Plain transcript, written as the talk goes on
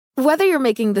Whether you're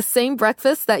making the same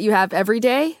breakfast that you have every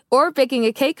day or baking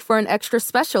a cake for an extra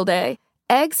special day,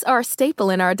 eggs are a staple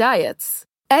in our diets.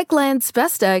 Eggland's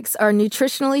best eggs are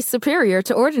nutritionally superior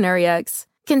to ordinary eggs,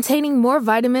 containing more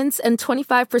vitamins and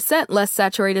 25% less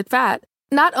saturated fat.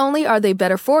 Not only are they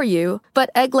better for you,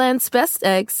 but Eggland's best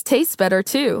eggs taste better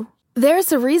too.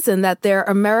 There's a reason that they're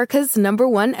America's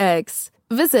 #1 eggs.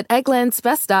 Visit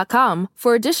egglandsbest.com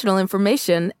for additional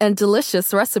information and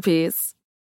delicious recipes.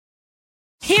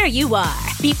 Here you are,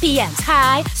 BPMs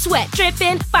high, sweat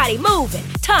dripping, body moving,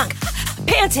 tongue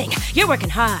panting. You're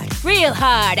working hard, real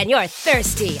hard, and you're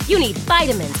thirsty. You need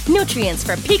vitamins, nutrients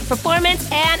for peak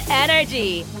performance and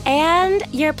energy. And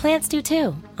your plants do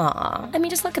too. Aw, I mean,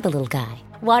 just look at the little guy.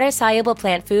 Water-soluble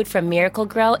plant food from Miracle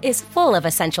Grow is full of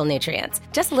essential nutrients.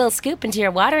 Just a little scoop into your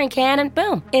watering can and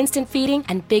boom, instant feeding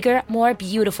and bigger, more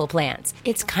beautiful plants.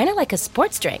 It's kind of like a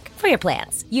sports drink for your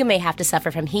plants. You may have to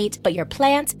suffer from heat, but your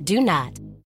plants do not.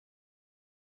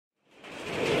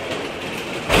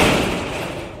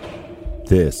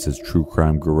 This is True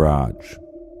Crime Garage.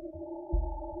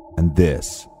 And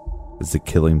this is the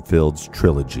Killing Fields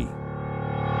Trilogy.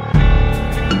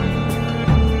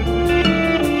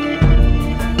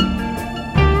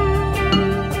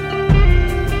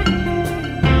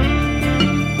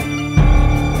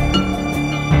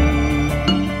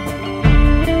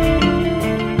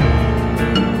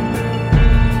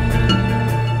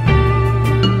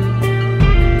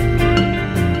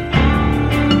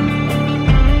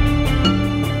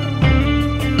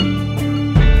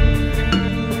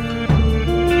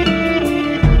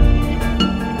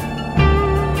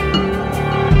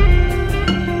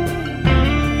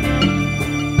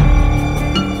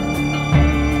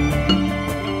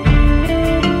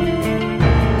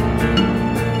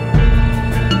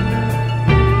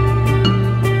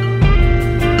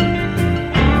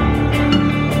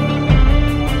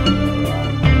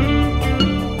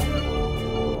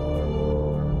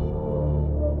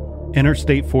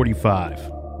 Interstate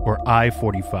 45, or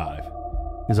I-45,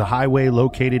 is a highway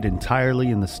located entirely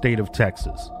in the state of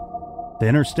Texas. The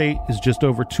interstate is just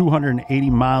over 280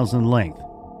 miles in length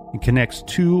and connects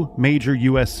two major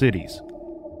U.S. cities,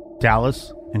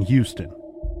 Dallas and Houston.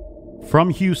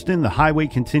 From Houston, the highway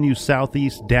continues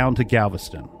southeast down to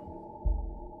Galveston.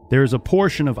 There is a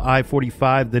portion of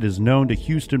I-45 that is known to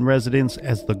Houston residents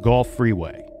as the Gulf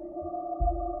Freeway.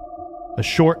 A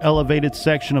short elevated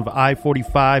section of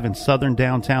I-45 in southern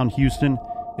downtown Houston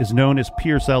is known as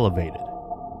Pierce Elevated,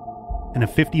 and a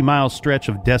 50-mile stretch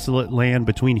of desolate land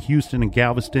between Houston and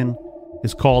Galveston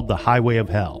is called the Highway of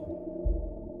Hell.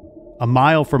 A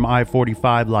mile from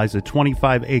I-45 lies a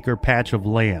 25-acre patch of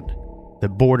land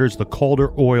that borders the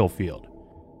Calder oil field.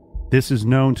 This is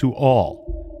known to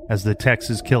all as the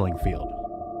Texas Killing Field.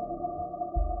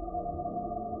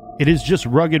 It is just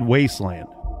rugged wasteland,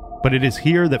 but it is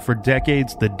here that for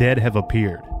decades the dead have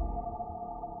appeared.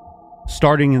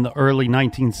 Starting in the early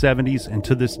 1970s and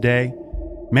to this day,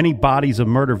 many bodies of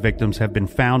murder victims have been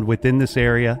found within this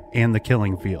area and the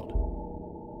killing field.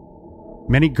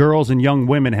 Many girls and young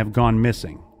women have gone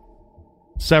missing.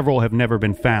 Several have never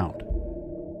been found.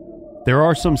 There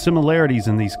are some similarities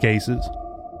in these cases.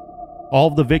 All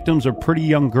of the victims are pretty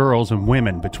young girls and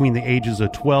women between the ages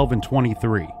of 12 and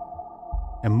 23.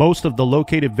 And most of the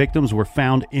located victims were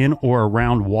found in or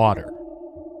around water.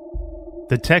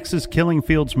 The Texas Killing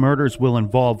Fields murders will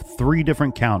involve 3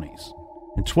 different counties,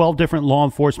 and 12 different law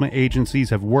enforcement agencies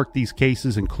have worked these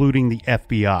cases, including the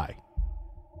FBI.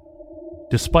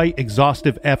 Despite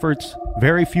exhaustive efforts,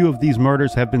 very few of these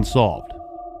murders have been solved.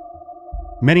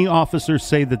 Many officers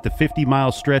say that the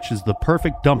 50-mile stretch is the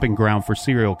perfect dumping ground for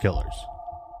serial killers.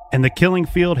 And the killing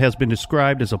field has been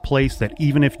described as a place that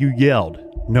even if you yelled,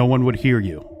 no one would hear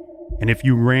you. And if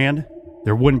you ran,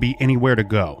 there wouldn't be anywhere to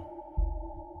go.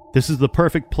 This is the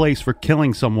perfect place for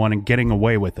killing someone and getting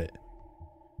away with it.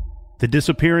 The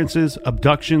disappearances,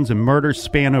 abductions, and murders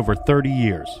span over 30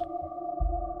 years.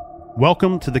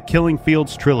 Welcome to the Killing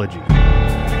Fields Trilogy.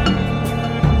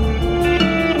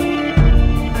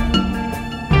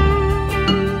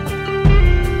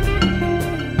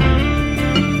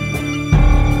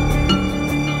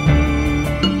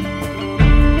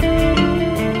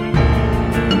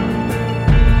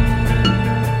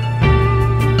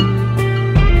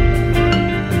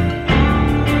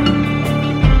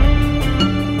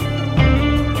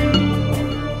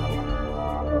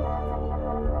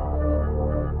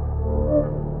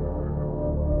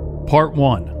 Part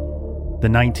 1. The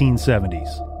 1970s.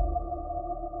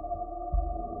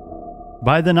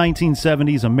 By the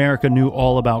 1970s, America knew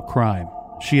all about crime.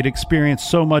 She had experienced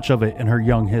so much of it in her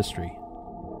young history.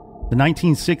 The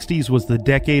 1960s was the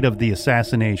decade of the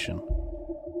assassination.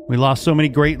 We lost so many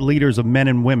great leaders of men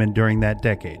and women during that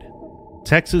decade.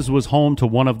 Texas was home to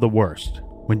one of the worst,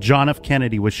 when John F.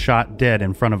 Kennedy was shot dead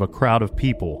in front of a crowd of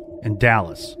people in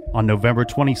Dallas on November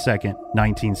 22,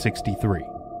 1963.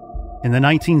 In the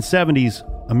 1970s,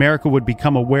 America would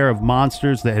become aware of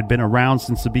monsters that had been around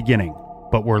since the beginning,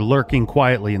 but were lurking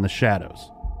quietly in the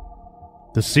shadows.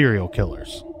 The serial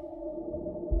killers.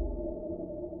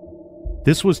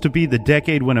 This was to be the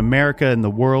decade when America and the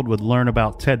world would learn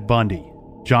about Ted Bundy,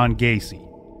 John Gacy,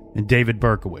 and David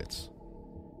Berkowitz.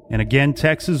 And again,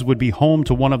 Texas would be home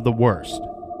to one of the worst.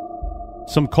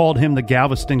 Some called him the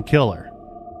Galveston Killer,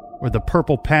 or the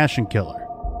Purple Passion Killer.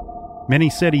 Many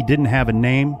said he didn't have a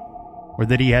name, or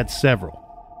that he had several.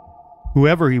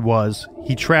 Whoever he was,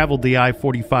 he traveled the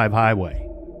I-45 highway,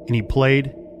 and he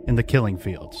played in the killing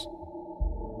fields.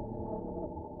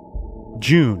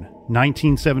 June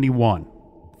 1971,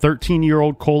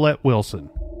 13-year-old Colette Wilson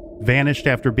vanished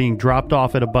after being dropped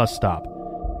off at a bus stop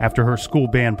after her school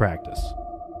band practice.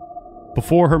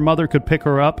 Before her mother could pick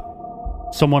her up,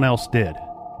 someone else did.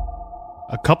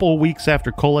 A couple of weeks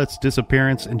after Colette's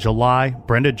disappearance in July,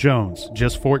 Brenda Jones,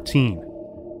 just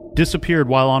 14, disappeared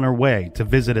while on her way to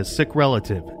visit a sick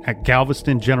relative at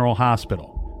Galveston General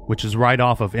Hospital, which is right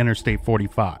off of Interstate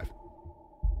 45.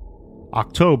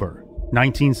 October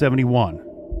 1971,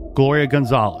 Gloria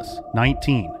Gonzalez,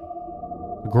 19,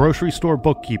 a grocery store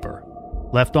bookkeeper,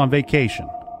 left on vacation,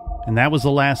 and that was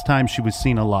the last time she was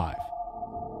seen alive.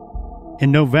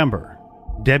 In November,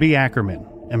 Debbie Ackerman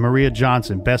and Maria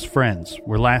Johnson, best friends,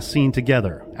 were last seen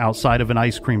together outside of an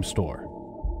ice cream store.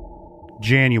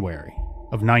 January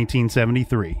of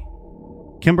 1973,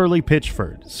 Kimberly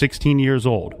Pitchford, 16 years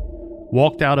old,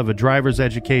 walked out of a driver's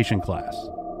education class.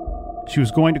 She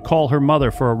was going to call her mother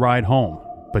for a ride home,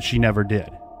 but she never did.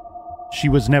 She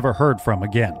was never heard from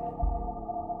again.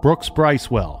 Brooks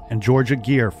Bricewell and Georgia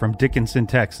Gear from Dickinson,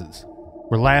 Texas,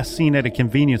 were last seen at a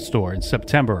convenience store in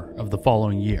September of the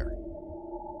following year.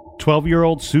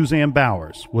 12-year-old Suzanne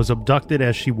Bowers was abducted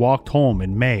as she walked home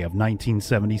in May of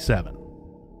 1977.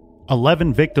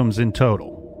 11 victims in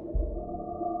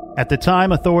total. At the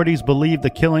time, authorities believed the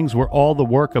killings were all the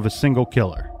work of a single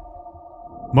killer.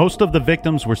 Most of the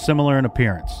victims were similar in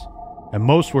appearance, and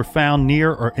most were found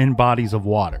near or in bodies of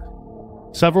water.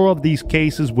 Several of these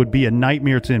cases would be a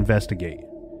nightmare to investigate,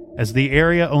 as the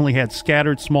area only had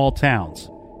scattered small towns,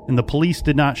 and the police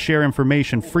did not share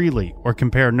information freely or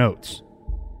compare notes.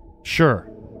 Sure,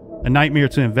 a nightmare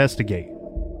to investigate,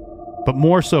 but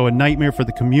more so a nightmare for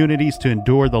the communities to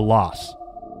endure the loss.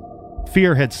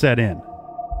 Fear had set in.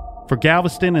 For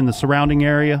Galveston and the surrounding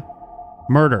area,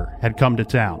 murder had come to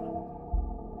town.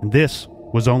 And this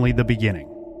was only the beginning.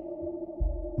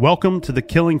 Welcome to the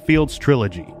Killing Fields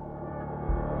Trilogy.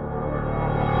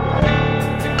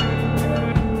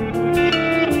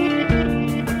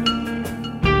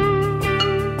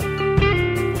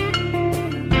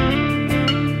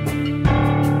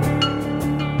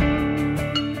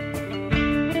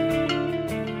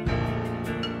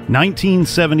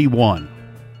 (1971).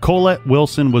 Colette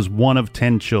Wilson was one of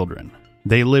 10 children.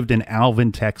 They lived in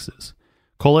Alvin, Texas.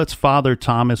 Colette's father,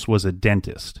 Thomas, was a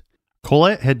dentist.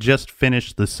 Colette had just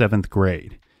finished the 7th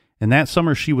grade, and that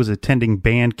summer she was attending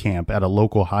band camp at a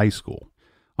local high school.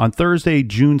 On Thursday,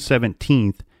 June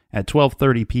 17th, at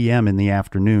 12:30 p.m. in the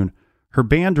afternoon, her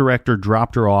band director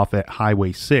dropped her off at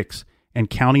Highway 6 and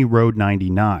County Road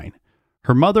 99.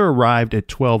 Her mother arrived at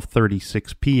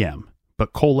 12:36 p.m.,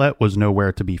 but Colette was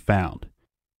nowhere to be found.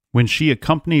 When she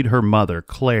accompanied her mother,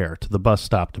 Claire, to the bus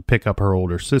stop to pick up her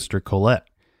older sister, Colette,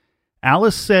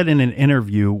 Alice said in an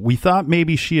interview, "We thought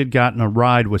maybe she had gotten a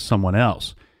ride with someone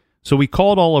else, so we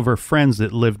called all of her friends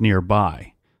that lived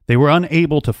nearby. They were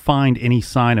unable to find any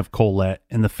sign of Colette,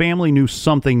 and the family knew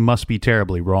something must be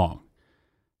terribly wrong.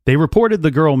 They reported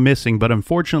the girl missing, but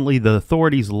unfortunately the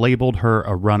authorities labeled her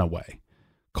a runaway.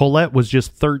 Colette was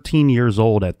just 13 years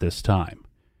old at this time,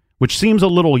 which seems a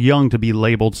little young to be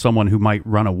labeled someone who might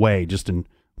run away, just in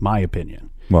my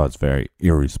opinion. Well, it's very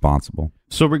irresponsible.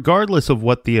 So regardless of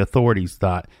what the authorities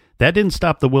thought, that didn't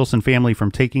stop the Wilson family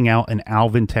from taking out an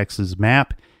Alvin, Texas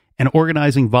map and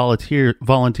organizing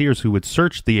volunteers who would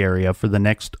search the area for the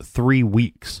next 3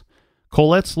 weeks.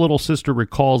 Colette's little sister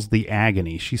recalls the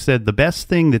agony. She said the best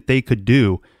thing that they could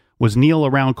do was kneel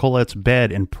around Colette's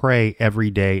bed and pray every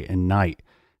day and night,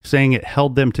 saying it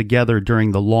held them together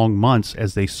during the long months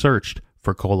as they searched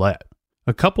for Colette.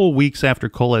 A couple weeks after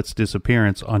Colette's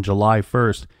disappearance on July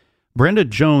 1st, Brenda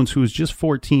Jones, who was just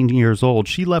 14 years old,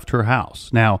 she left her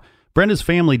house. Now, Brenda's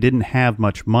family didn't have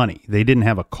much money. They didn't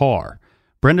have a car.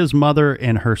 Brenda's mother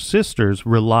and her sisters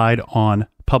relied on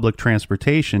public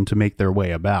transportation to make their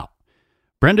way about.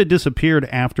 Brenda disappeared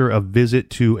after a visit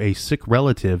to a sick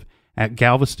relative at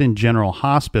Galveston General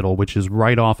Hospital, which is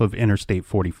right off of Interstate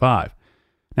 45.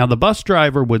 Now, the bus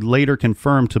driver would later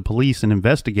confirm to police and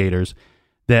investigators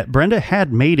that Brenda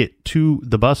had made it to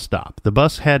the bus stop. The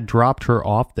bus had dropped her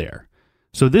off there.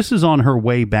 So this is on her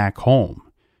way back home.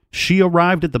 She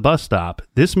arrived at the bus stop.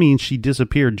 This means she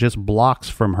disappeared just blocks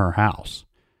from her house.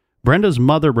 Brenda's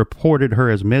mother reported her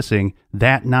as missing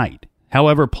that night.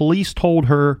 However, police told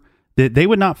her that they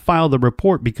would not file the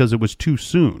report because it was too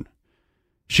soon.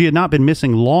 She had not been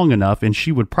missing long enough, and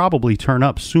she would probably turn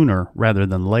up sooner rather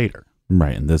than later.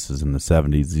 Right, and this is in the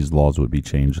 70s. These laws would be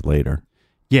changed later.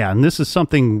 Yeah, and this is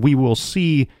something we will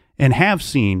see and have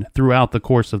seen throughout the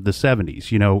course of the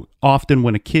 70s. You know, often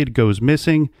when a kid goes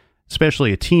missing,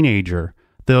 especially a teenager,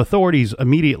 the authorities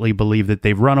immediately believe that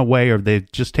they've run away or they've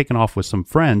just taken off with some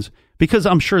friends, because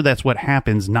I'm sure that's what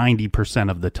happens 90%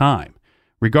 of the time.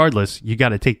 Regardless, you got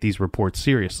to take these reports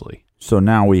seriously. So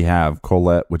now we have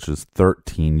Colette, which is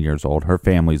 13 years old. Her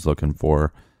family's looking for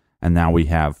her. And now we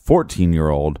have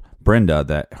 14-year-old Brenda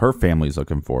that her family's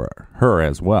looking for her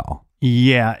as well.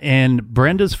 Yeah, and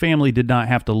Brenda's family did not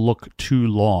have to look too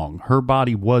long. Her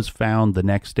body was found the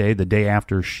next day, the day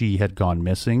after she had gone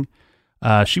missing.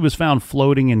 She was found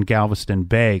floating in Galveston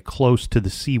Bay, close to the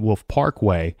Seawolf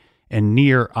Parkway and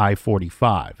near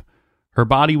I-45. Her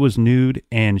body was nude,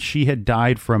 and she had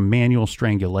died from manual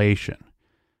strangulation.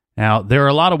 Now, there are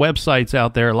a lot of websites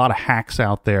out there, a lot of hacks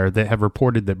out there that have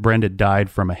reported that Brenda died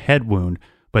from a head wound,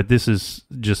 but this is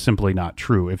just simply not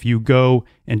true. If you go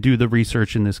and do the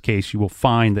research in this case, you will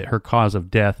find that her cause of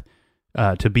death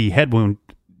to be head wound.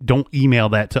 Don't email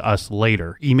that to us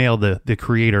later. Email the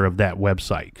creator of that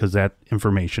website, because that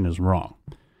information is wrong.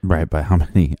 Right, but how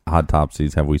many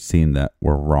autopsies have we seen that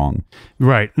were wrong?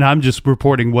 Right, and I'm just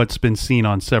reporting what's been seen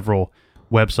on several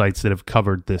websites that have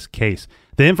covered this case.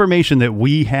 The information that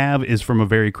we have is from a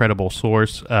very credible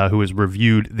source who has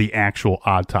reviewed the actual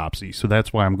autopsy. So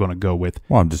that's why I'm going to go with...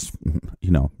 Well, I'm just,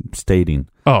 stating.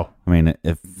 Oh. I mean,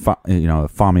 if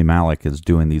Fahmy Malek is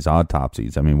doing these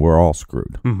autopsies, I mean, we're all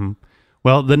screwed. Mm-hmm.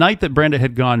 Well, the night that Brenda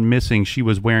had gone missing, she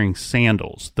was wearing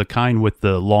sandals, the kind with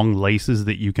the long laces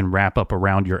that you can wrap up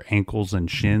around your ankles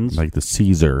and shins. Like the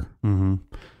Caesar. Mm-hmm.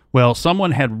 Well,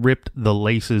 someone had ripped the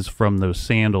laces from those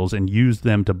sandals and used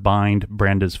them to bind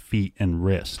Brenda's feet and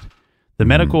wrist. The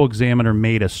medical examiner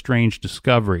made a strange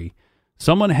discovery.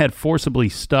 Someone had forcibly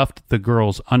stuffed the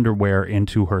girl's underwear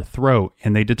into her throat,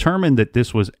 and they determined that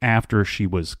this was after she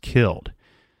was killed.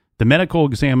 The medical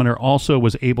examiner also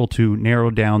was able to narrow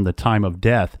down the time of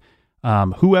death.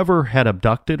 Whoever had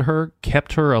abducted her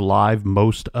kept her alive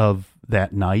most of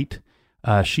that night.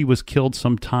 She was killed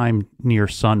sometime near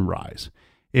sunrise.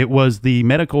 It was the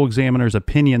medical examiner's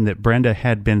opinion that Brenda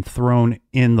had been thrown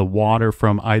in the water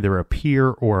from either a pier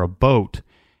or a boat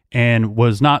and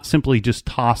was not simply just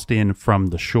tossed in from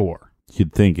the shore.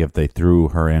 You'd think if they threw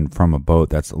her in from a boat,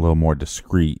 that's a little more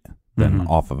discreet than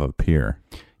off of a pier.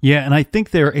 Yeah, and I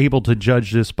think they're able to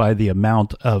judge this by the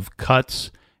amount of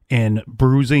cuts and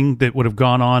bruising that would have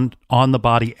gone on the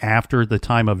body after the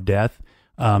time of death.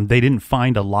 They didn't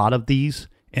find a lot of these,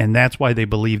 and that's why they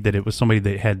believed that it was somebody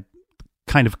that had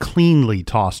kind of cleanly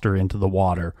tossed her into the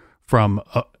water from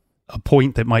a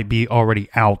point that might be already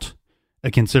out a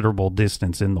considerable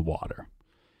distance in the water.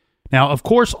 Now, of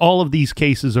course, all of these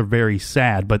cases are very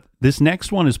sad, but this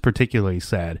next one is particularly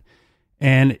sad.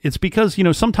 And it's because,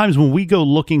 sometimes when we go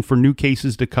looking for new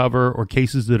cases to cover or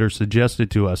cases that are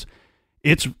suggested to us,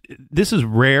 this is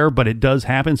rare, but it does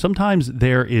happen. Sometimes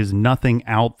there is nothing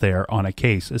out there on a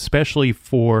case, especially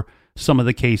for some of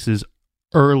the cases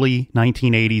early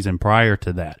 1980s and prior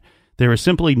to that. There is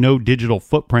simply no digital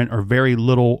footprint or very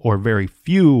little or very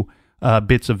few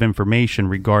bits of information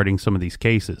regarding some of these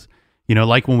cases.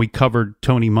 Like when we covered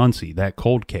Tony Muncie, that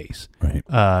cold case.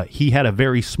 Right. He had a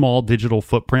very small digital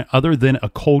footprint. Other than a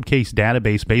cold case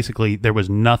database, basically, there was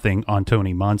nothing on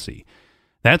Tony Muncie.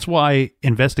 That's why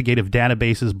investigative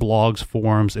databases, blogs,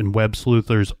 forums, and web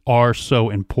sleuthers are so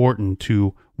important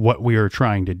to what we are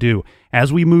trying to do.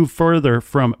 As we move further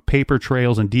from paper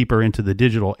trails and deeper into the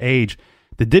digital age,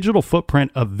 the digital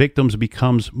footprint of victims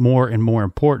becomes more and more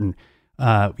important.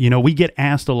 We get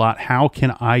asked a lot, how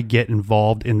can I get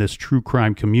involved in this true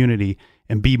crime community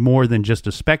and be more than just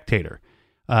a spectator?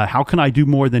 How can I do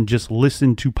more than just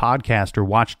listen to podcasts or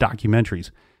watch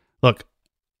documentaries? Look,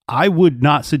 I would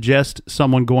not suggest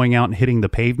someone going out and hitting the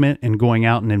pavement and going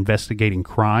out and investigating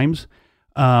crimes.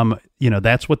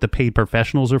 That's what the paid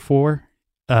professionals are for.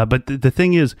 But the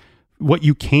thing is, what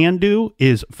you can do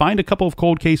is find a couple of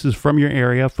cold cases from your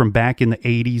area from back in the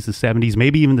 80s, the 70s,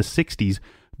 maybe even the 60s.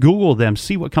 Google them,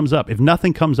 see what comes up. If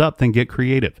nothing comes up, then get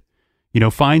creative.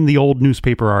 Find the old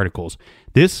newspaper articles.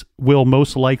 This will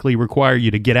most likely require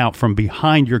you to get out from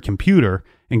behind your computer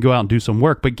and go out and do some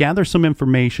work, but gather some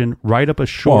information, write up a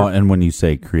short. Well, and when you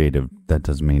say creative, that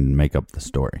doesn't mean make up the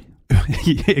story.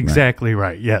 Exactly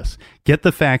right. Yes. Get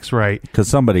the facts right. Because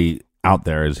somebody out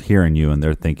there is hearing you and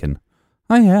they're thinking,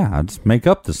 oh yeah, I'll just make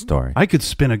up the story. I could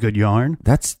spin a good yarn.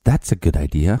 That's a good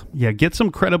idea. Yeah, get some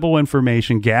credible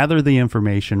information, gather the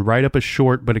information, write up a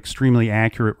short but extremely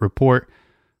accurate report,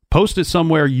 post it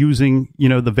somewhere using,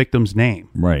 the victim's name.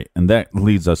 Right. And that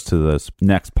leads us to this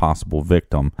next possible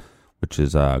victim, which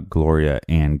is Gloria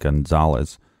Ann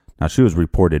Gonzalez. Now, she was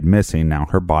reported missing. Now,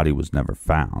 her body was never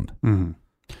found. Mm-hmm.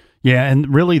 Yeah,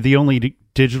 and really the only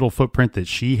digital footprint that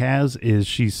she has is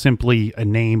she's simply a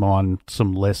name on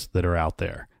some lists that are out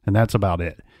there, and that's about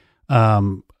it.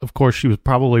 Of course, she was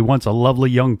probably once a lovely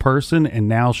young person, and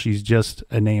now she's just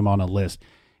a name on a list.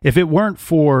 If it weren't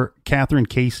for Catherine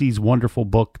Casey's wonderful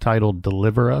book titled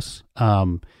Deliver Us,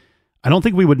 I don't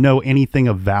think we would know anything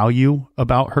of value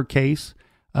about her case.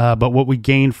 But what we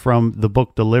gained from the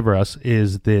book Deliver Us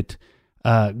is that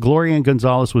Gloria Ann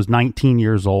Gonzalez was 19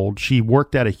 years old. She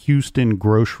worked at a Houston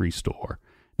grocery store.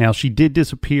 Now, she did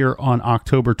disappear on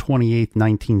October 28th,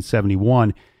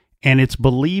 1971, and it's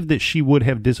believed that she would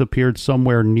have disappeared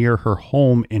somewhere near her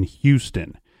home in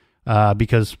Houston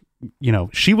because,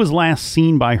 she was last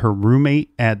seen by her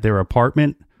roommate at their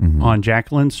apartment on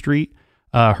Jacqueline Street.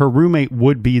 Her roommate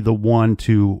would be the one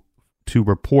to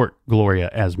report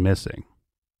Gloria as missing.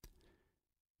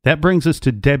 That brings us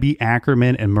to Debbie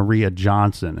Ackerman and Maria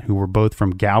Johnson, who were both from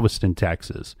Galveston,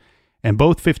 Texas, and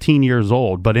both 15 years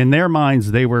old. But in their minds,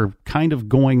 they were kind of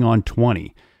going on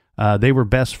 20. They were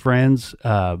best friends.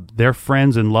 Their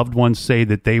friends and loved ones say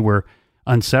that they were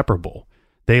inseparable.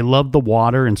 They loved the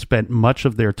water and spent much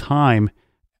of their time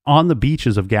on the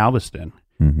beaches of Galveston.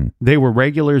 Mm-hmm. They were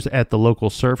regulars at the local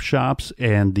surf shops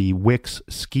and the Wicks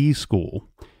Ski School.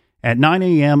 At 9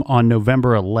 a.m. on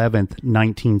November 11th,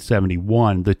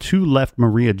 1971, the two left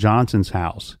Maria Johnson's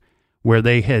house, where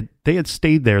they had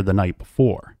stayed there the night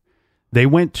before. They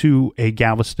went to a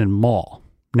Galveston mall.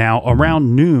 Now,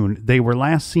 around noon, they were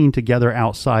last seen together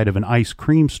outside of an ice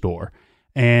cream store,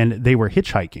 and they were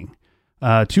hitchhiking.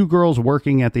 Two girls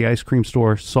working at the ice cream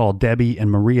store saw Debbie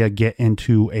and Maria get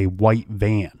into a white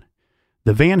van.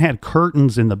 The van had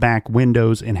curtains in the back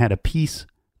windows and had a peace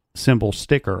symbol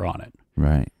sticker on it.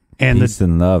 Right. And peace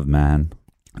and love, man.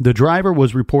 The driver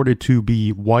was reported to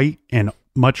be white and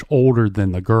much older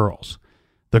than the girls.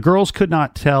 The girls could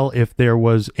not tell if there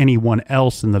was anyone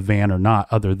else in the van or not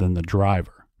other tthan the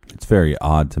driver. It's very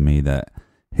odd to me that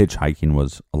hitchhiking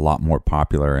was a lot more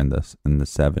popular in the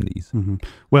 70s. Mm-hmm.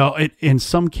 Well, in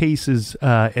some cases,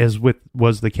 as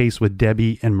was the case with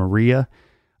Debbie and Maria,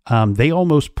 they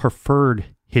almost preferred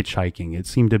hitchhiking. It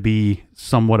seemed to be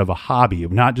somewhat of a hobby,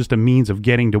 not just a means of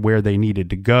getting to where they needed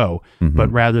to go, but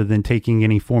rather than taking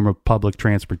any form of public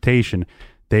transportation,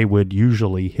 they would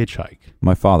usually hitchhike.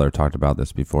 My father talked about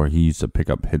this before. He used to pick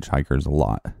up hitchhikers a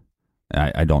lot.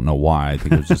 I don't know why. I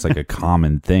think it was just like a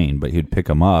common thing, but he'd pick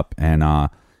them up, and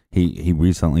he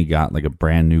recently got like a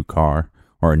brand new car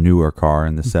or a newer car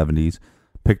in the 70s,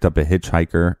 picked up a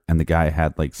hitchhiker, and the guy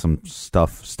had like some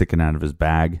stuff sticking out of his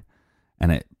bag,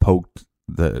 and it poked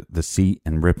the seat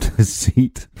and ripped his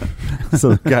seat.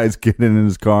 So the guy's getting in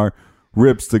his car,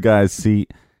 rips the guy's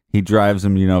seat. He drives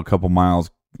him, a couple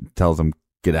miles, tells him,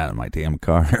 get out of my damn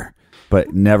car.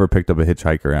 But never picked up a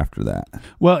hitchhiker after that.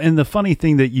 Well, and the funny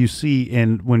thing that you see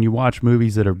when you watch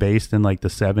movies that are based in like the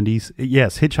 70s,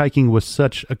 yes, hitchhiking was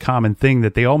such a common thing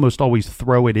that they almost always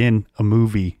throw it in a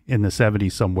movie in the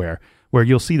 70s somewhere, where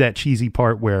you'll see that cheesy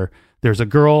part where there's a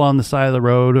girl on the side of the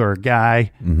road or a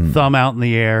guy, thumb out in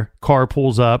the air, car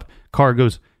pulls up,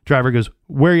 driver goes,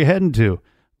 where are you heading to?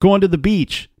 Going to the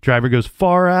beach. Driver goes,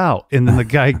 far out. And then the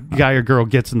guy or girl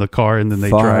gets in the car and then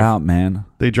they far drive out, man.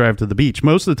 They drive to the beach.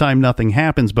 Most of the time nothing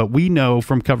happens, but we know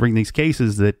from covering these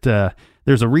cases that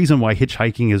there's a reason why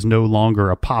hitchhiking is no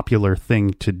longer a popular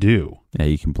thing to do. Yeah,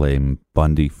 you can blame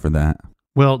Bundy for that.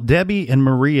 Well, Debbie and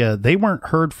Maria, they weren't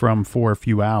heard from for a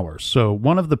few hours. So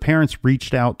one of the parents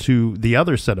reached out to the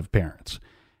other set of parents.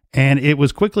 And it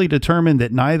was quickly determined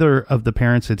that neither of the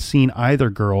parents had seen either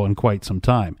girl in quite some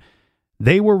time.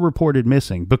 They were reported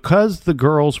missing. Because the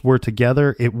girls were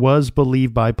together, it was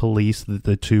believed by police that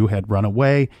the two had run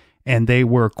away and they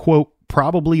were, quote,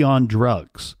 probably on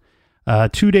drugs.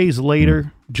 2 days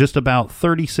later, just about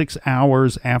 36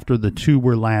 hours after the two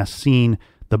were last seen,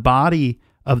 the body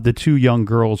of the two young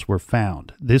girls were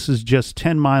found. This is just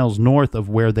 10 miles north of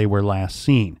where they were last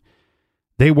seen.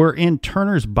 They were in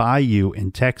Turner's Bayou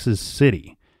in Texas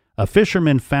City. A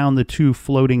fisherman found the two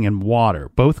floating in water.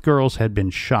 Both girls had been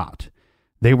shot.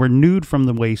 They were nude from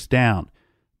the waist down.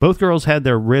 Both girls had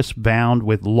their wrists bound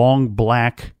with long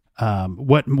black,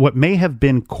 what may have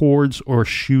been cords or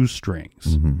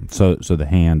shoestrings. Mm-hmm. So the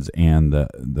hands and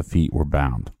the feet were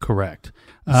bound. Correct.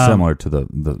 Similar to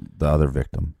the other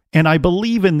victim. And I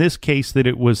believe in this case that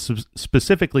it was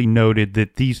specifically noted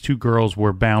that these two girls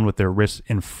were bound with their wrists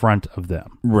in front of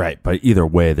them. Right, but either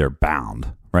way, they're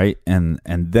bound, right? And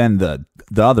then the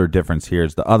other difference here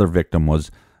is the other victim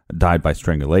died by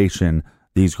strangulation.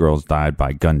 These girls died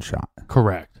by gunshot.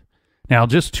 Correct. Now,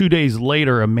 just 2 days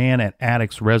later, a man at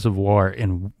Addicts Reservoir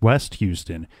in West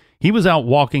Houston, he was out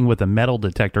walking with a metal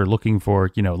detector looking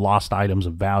for, lost items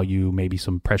of value, maybe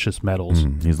some precious metals.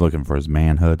 He's looking for his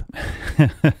manhood.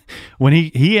 When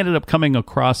he ended up coming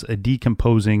across a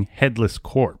decomposing headless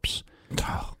corpse.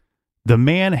 The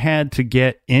man had to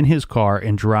get in his car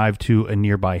and drive to a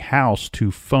nearby house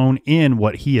to phone in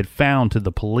what he had found to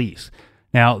the police.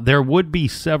 Now, there would be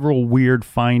several weird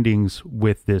findings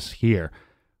with this here.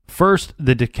 First,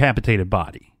 the decapitated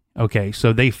body. Okay,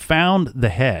 so they found the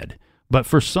head, but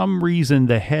for some reason,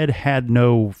 the head had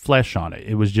no flesh on it.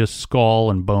 It was just skull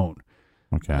and bone.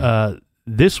 Okay.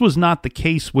 This was not the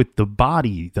case with the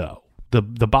body, though. The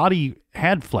body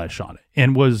had flesh on it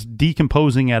and was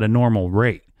decomposing at a normal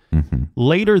rate. Mm-hmm.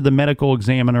 Later, the medical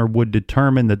examiner would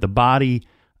determine that the body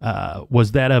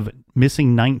was that of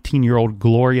missing 19-year-old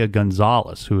Gloria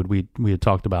Gonzalez, who we had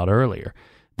talked about earlier.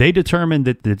 They determined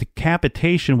that the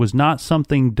decapitation was not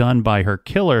something done by her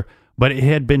killer, but it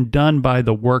had been done by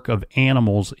the work of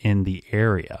animals in the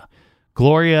area.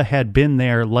 Gloria had been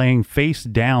there laying face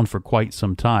down for quite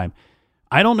some time.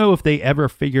 I don't know if they ever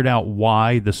figured out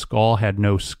why the skull had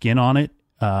no skin on it,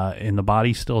 and the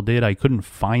body still did. I couldn't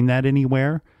find that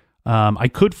anywhere. I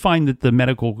could find that the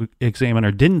medical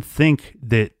examiner didn't think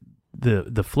that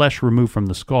the flesh removed from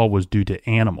the skull was due to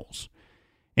animals.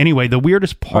 Anyway, the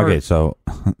weirdest part... Okay, so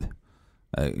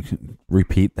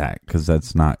repeat that, because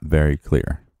that's not very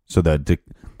clear. So the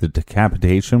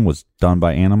decapitation was done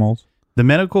by animals? The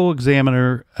medical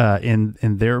examiner, in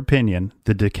their opinion,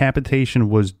 the decapitation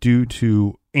was due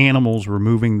to animals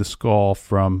removing the skull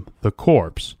from the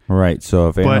corpse. Right, so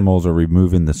if animals are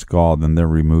removing the skull, then they're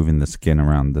removing the skin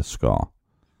around the skull.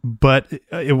 But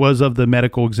it was of the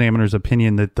medical examiner's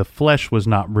opinion that the flesh was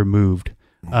not removed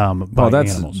by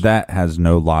animals. That has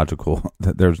no logical,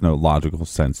 there's no logical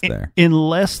sense there.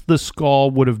 Unless the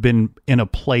skull would have been in a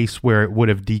place where it would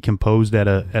have decomposed at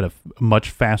a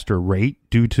much faster rate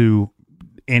due to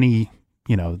any,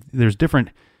 there's different...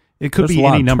 It could be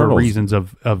any number of reasons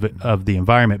of the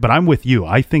environment, but I'm with you.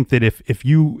 I think that if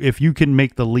you can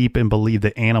make the leap and believe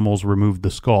that animals removed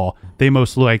the skull, they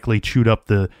most likely chewed up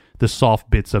the soft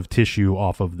bits of tissue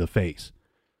off of the face.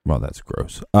 Well, that's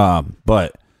gross.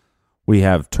 But we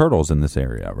have turtles in this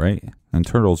area, right? And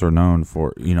turtles are known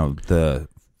for, the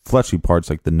fleshy parts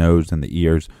like the nose and the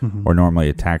ears are normally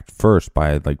attacked first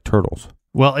by like turtles.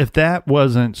 Well, if that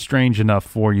wasn't strange enough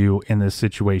for you in this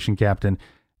situation, Captain,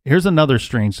 here's another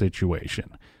strange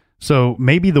situation. So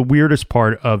maybe the weirdest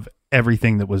part of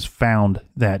everything that was found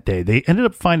that day, they ended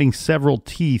up finding several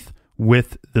teeth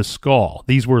with the skull.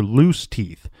 These were loose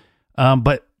teeth.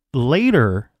 But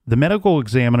later, the medical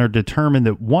examiner determined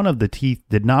that one of the teeth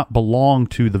did not belong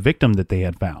to the victim that they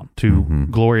had found, to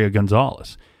Gloria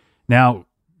Gonzalez. Now,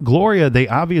 Gloria, they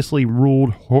obviously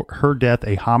ruled her death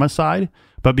a homicide,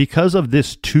 but because of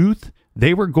this tooth,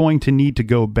 they were going to need to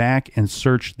go back and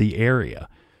search the area.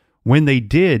 When they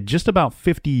did, just about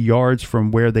 50 yards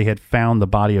from where they had found the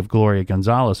body of Gloria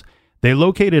Gonzalez, they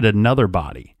located another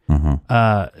body.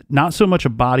 Not so much a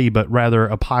body, but rather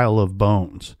a pile of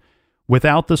bones.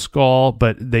 Without the skull,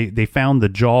 but they found the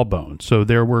jawbone. So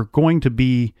they're going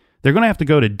to have to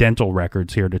go to dental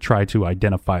records here to try to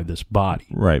identify this body.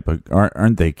 Right, but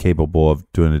aren't they capable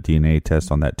of doing a DNA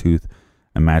test on that tooth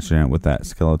and matching it with that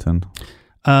skeleton?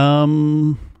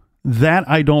 That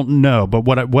I don't know, but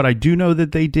what I do know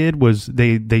that they did was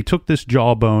they took this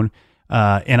jawbone,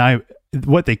 and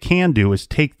what they can do is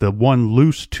take the one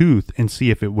loose tooth and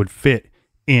see if it would fit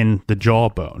in the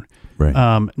jawbone.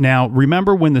 Right. Now,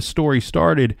 remember when the story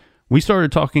started, we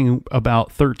started talking about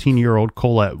 13-year-old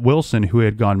Colette Wilson, who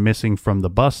had gone missing from the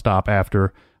bus stop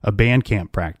after a band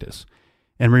camp practice.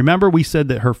 And remember we said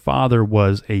that her father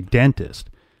was a dentist.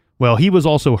 Well, he was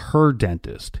also her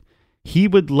dentist. He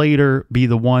would later be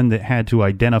the one that had to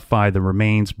identify the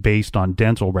remains based on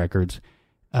dental records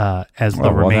as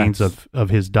the remains of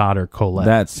his daughter, Colette.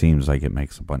 That seems like it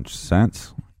makes a bunch of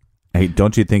sense. Hey,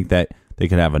 don't you think that they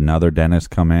could have another dentist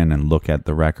come in and look at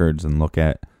the records and look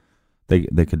at...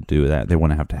 They could do that. They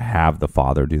wouldn't have the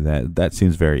father do that. That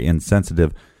seems very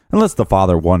insensitive, unless the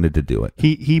father wanted to do it.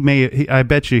 I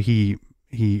bet you he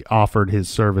he offered his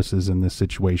services in this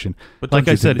situation. But like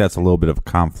I said, that's a little bit of a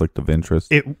conflict of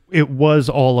interest. It was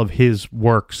all of his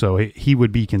work, so he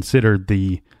would be considered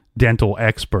the dental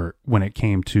expert when it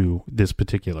came to this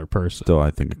particular person. Still,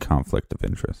 I think a conflict of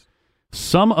interest.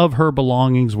 Some of her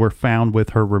belongings were found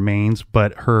with her remains,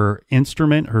 but her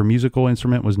musical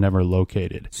instrument, was never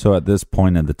located. So at this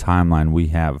point in the timeline, we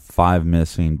have 5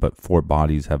 missing, but 4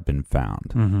 bodies have been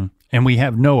found. Mm-hmm. And we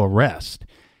have no arrest.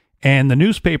 And the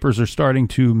newspapers are starting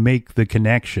to make the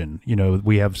connection. You know,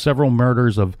 we have several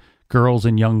murders of girls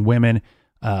and young women.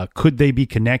 Could they be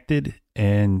connected?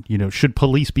 And, you know, should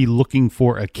police be looking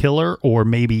for a killer, or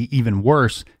maybe even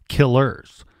worse,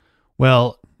 killers?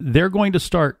 Well, they're going to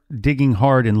start digging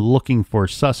hard and looking for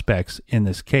suspects in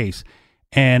this case.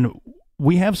 And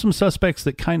we have some suspects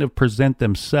that kind of present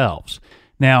themselves.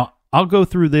 Now, I'll go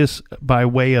through this by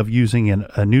way of using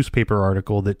a newspaper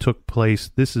article that took place.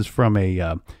 This is from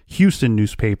a Houston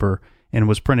newspaper and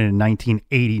was printed in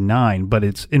 1989, but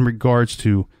it's in regards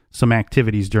to some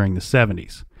activities during the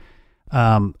 70s.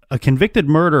 A convicted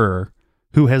murderer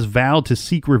who has vowed to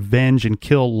seek revenge and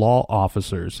kill law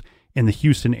officers in the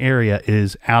Houston area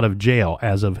is out of jail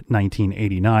as of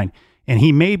 1989, and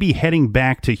he may be heading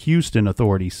back to Houston,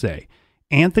 authorities say.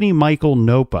 Anthony Michael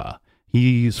Nopa,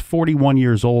 he's 41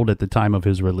 years old at the time of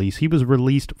his release. He was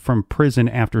released from prison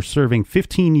after serving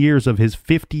 15 years of his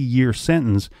 50-year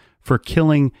sentence for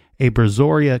killing a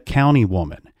Brazoria County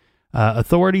woman.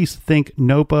 Authorities think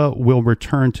Nopa will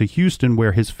return to Houston,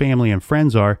 where his family and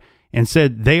friends are, and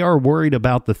said they are worried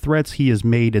about the threats he has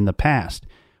made in the past.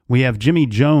 We have Jimmy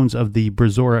Jones of the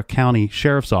Brazoria County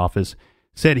Sheriff's Office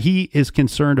said he is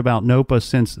concerned about Nopa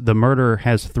since the murderer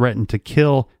has threatened to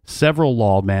kill several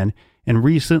lawmen and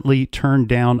recently turned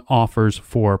down offers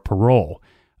for parole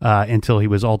until he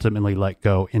was ultimately let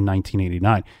go in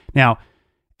 1989. Now,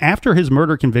 after his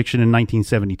murder conviction in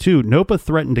 1972, Nopa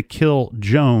threatened to kill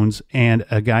Jones and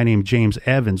a guy named James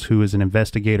Evans, who is an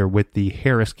investigator with the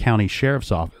Harris County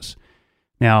Sheriff's Office.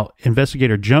 Now,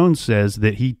 investigator Jones says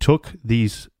that he took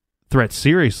these threats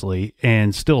seriously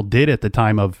and still did at the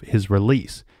time of his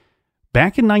release.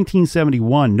 Back in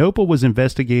 1971, Nopa was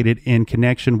investigated in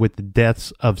connection with the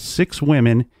deaths of 6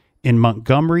 women in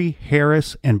Montgomery,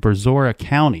 Harris, and Brazoria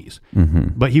counties,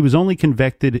 but he was only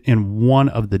convicted in one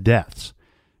of the deaths.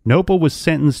 Nopa was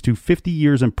sentenced to 50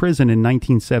 years in prison in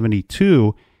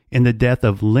 1972 in the death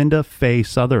of Linda Faye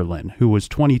Sutherland, who was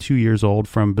 22 years old,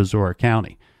 from Brazoria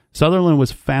County. Sutherland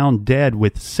was found dead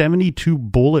with 72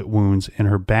 bullet wounds in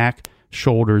her back,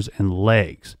 shoulders, and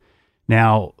legs.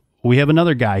 Now, we have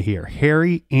another guy here,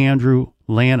 Harry Andrew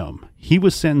Lanham. He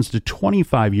was sentenced to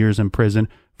 25 years in prison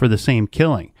for the same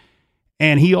killing.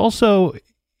 And he was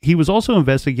also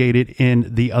investigated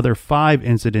in the other 5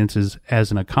 incidences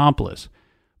as an accomplice.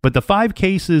 But the 5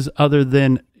 cases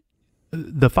against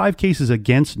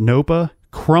Nopa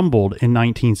crumbled in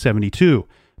 1972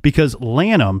 because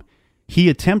Lanham, he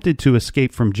attempted to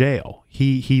escape from jail.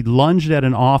 He lunged at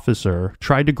an officer,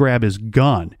 tried to grab his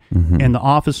gun, and the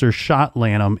officer shot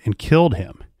Lanham and killed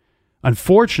him.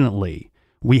 Unfortunately,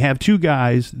 we have 2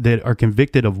 guys that are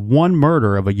convicted of one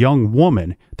murder of a young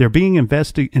woman. They're being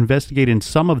investigated in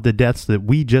some of the deaths that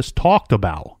we just talked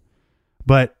about.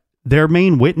 But their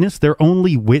main witness, their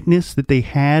only witness that they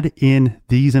had in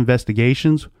these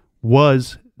investigations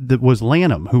was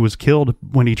Lanham, who was killed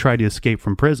when he tried to escape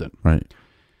from prison. Right.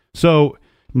 So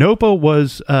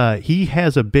Nopa he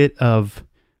has a bit of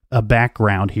a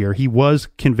background here. He was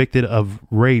convicted of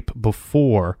rape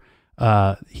before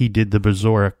he did the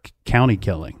Brazoria County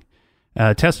killing.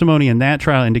 Testimony in that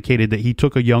trial indicated that he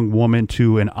took a young woman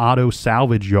to an auto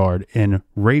salvage yard and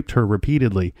raped her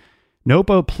repeatedly.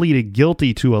 Nopa pleaded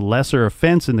guilty to a lesser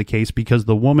offense in the case because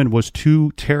the woman was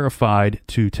too terrified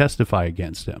to testify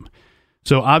against him.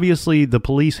 So obviously the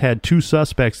police had 2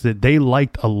 suspects that they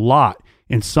liked a lot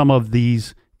in some of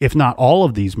these, if not all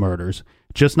of these murders,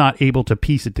 just not able to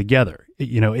piece it together.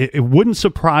 It wouldn't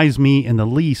surprise me in the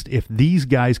least if these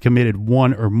guys committed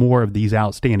one or more of these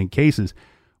outstanding cases.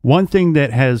 One thing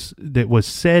that was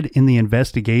said in the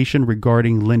investigation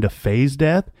regarding Linda Faye's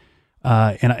death,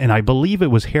 and I believe it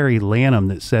was Harry Lanham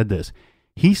that said this.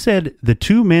 He said the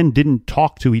 2 men didn't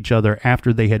talk to each other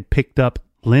after they had picked up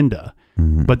Linda,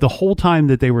 but the whole time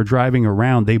that they were driving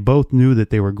around, they both knew that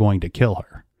they were going to kill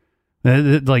her.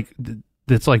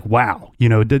 It's like, wow,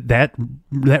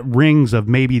 that rings of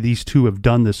maybe these 2 have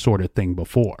done this sort of thing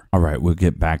before. All right, we'll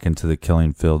get back into the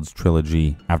Killing Fields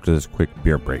trilogy after this quick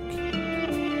beer break.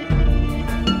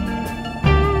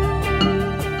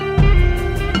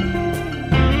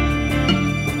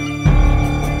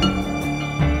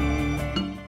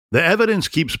 The evidence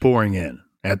keeps pouring in.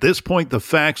 At this point, the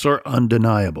facts are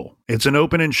undeniable. It's an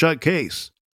open and shut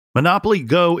case. Monopoly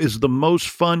Go is the most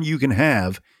fun you can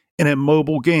have in a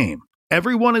mobile game.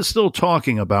 Everyone is still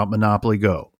talking about Monopoly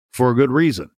Go for a good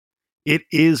reason. It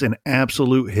is an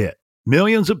absolute hit.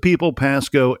 Millions of people pass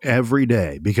Go every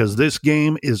day because this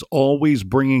game is always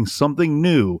bringing something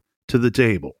new to the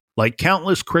table. Like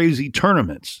countless crazy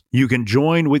tournaments you can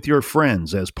join with your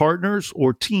friends as partners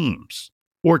or teams.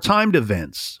 Or timed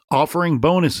events offering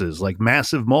bonuses like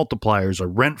massive multipliers or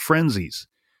rent frenzies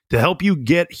to help you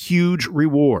get huge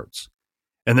rewards.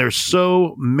 And there's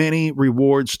so many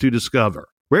rewards to discover.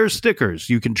 Rare stickers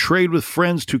you can trade with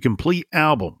friends to complete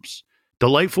albums.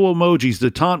 Delightful emojis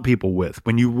to taunt people with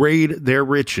when you raid their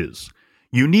riches.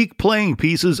 Unique playing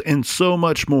pieces and so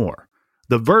much more.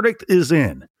 The verdict is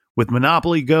in. With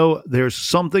Monopoly Go, there's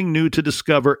something new to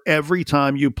discover every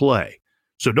time you play.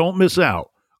 So don't miss out.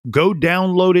 Go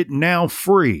download it now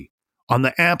free on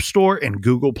the App Store and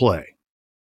Google Play.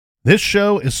 This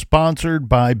show is sponsored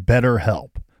by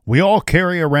BetterHelp. We all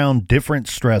carry around different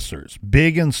stressors,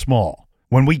 big and small.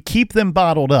 When we keep them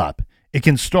bottled up, it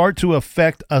can start to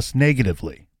affect us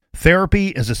negatively. Therapy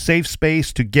is a safe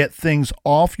space to get things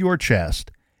off your chest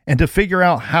and to figure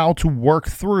out how to work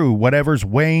through whatever's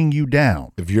weighing you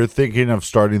down. If you're thinking of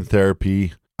starting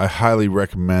therapy, I highly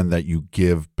recommend that you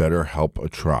give BetterHelp a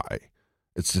try.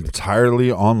 It's entirely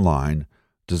online,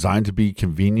 designed to be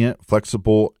convenient,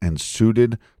 flexible, and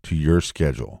suited to your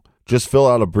schedule. Just fill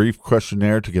out a brief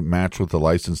questionnaire to get matched with a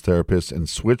licensed therapist and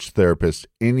switch therapists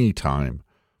anytime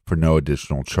for no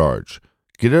additional charge.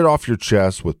 Get it off your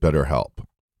chest with BetterHelp.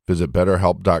 Visit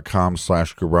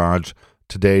BetterHelp.com/garage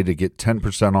today to get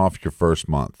 10% off your first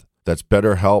month. That's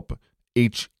BetterHelp,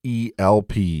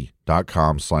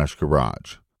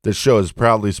 HELP.com/garage. This show is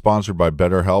proudly sponsored by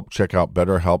BetterHelp. Check out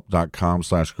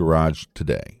BetterHelp.com/garage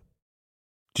today.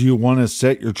 Do you want to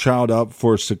set your child up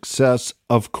for success?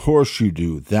 Of course you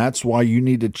do. That's why you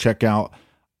need to check out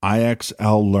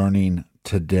IXL Learning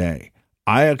today.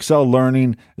 IXL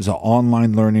Learning is an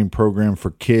online learning program for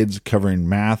kids covering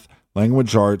math,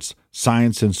 language arts,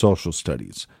 science, and social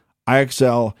studies.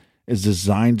 IXL is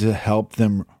designed to help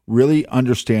them really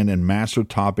understand and master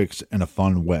topics in a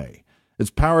fun way. It's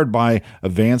powered by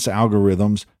advanced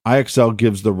algorithms. IXL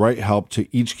gives the right help to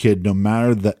each kid, no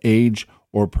matter the age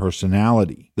or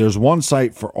personality. There's one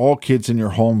site for all kids in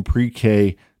your home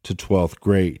pre-K to 12th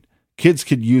grade. Kids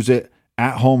could use it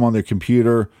at home on their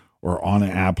computer or on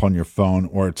an app on your phone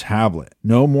or a tablet.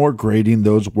 No more grading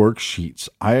those worksheets.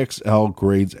 IXL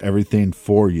grades everything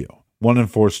for you. 1 in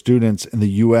 4 students in the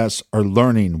U.S. are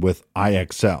learning with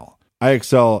IXL.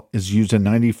 IXL is used in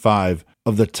 95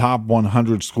 of the top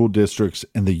 100 school districts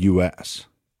in the U.S.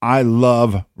 I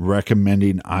love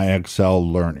recommending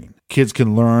IXL Learning. Kids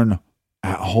can learn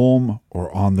at home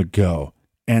or on the go.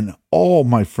 And all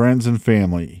my friends and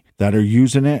family that are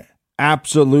using it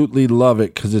absolutely love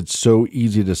it because it's so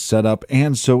easy to set up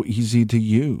and so easy to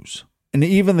use. And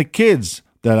even the kids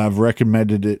that I've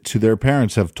recommended it to their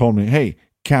parents have told me, hey,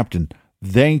 Captain,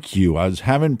 thank you. I was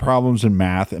having problems in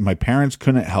math and my parents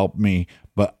couldn't help me,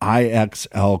 but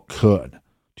IXL could.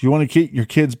 Do you want to get your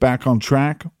kids back on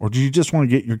track, or do you just want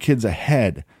to get your kids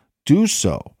ahead? Do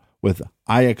so with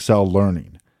IXL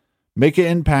Learning. Make an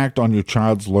impact on your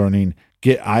child's learning.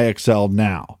 Get IXL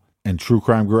now. And True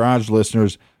Crime Garage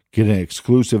listeners get an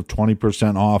exclusive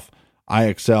 20% off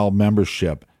IXL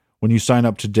membership when you sign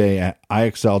up today at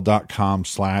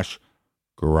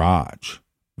IXL.com/garage.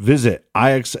 Visit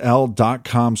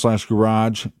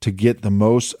IXL.com/garage to get the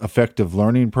most effective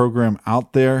learning program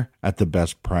out there at the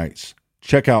best price.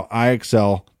 Check out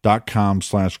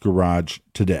IXL.com/garage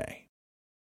today.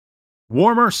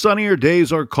 Warmer, sunnier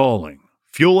days are calling.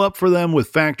 Fuel up for them with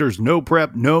Factor's no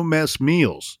prep, no mess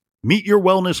meals. Meet your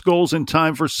wellness goals in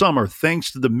time for summer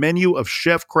thanks to the menu of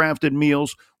chef-crafted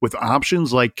meals with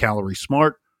options like Calorie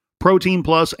Smart, Protein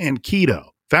Plus, and Keto.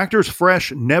 Factor's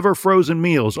fresh, never frozen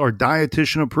meals are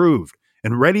dietitian approved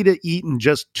and ready to eat in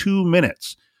just 2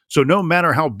 minutes. So no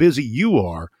matter how busy you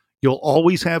are, you'll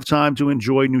always have time to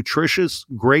enjoy nutritious,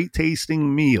 great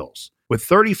tasting meals. With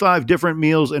 35 different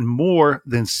meals and more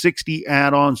than 60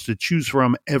 add-ons to choose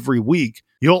from every week,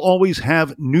 you'll always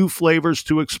have new flavors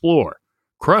to explore.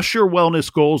 Crush your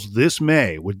wellness goals this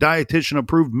May with dietitian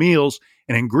approved meals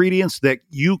and ingredients that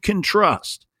you can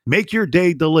trust. Make your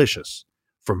day delicious.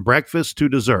 From breakfast to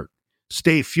dessert,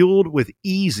 stay fueled with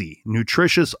easy,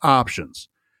 nutritious options.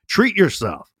 Treat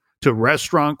yourself to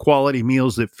restaurant-quality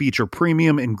meals that feature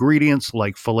premium ingredients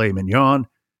like filet mignon,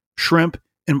 shrimp,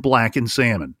 and blackened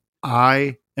salmon.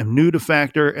 I am new to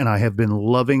Factor, and I have been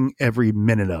loving every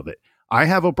minute of it. I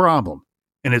have a problem,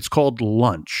 and it's called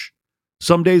lunch.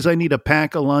 Some days I need a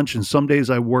pack of lunch and some days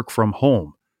I work from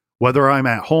home. Whether I'm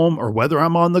at home or whether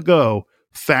I'm on the go,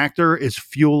 Factor is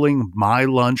fueling my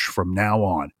lunch from now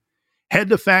on. Head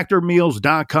to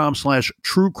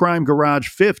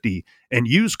factormeals.com/truecrimegarage50 and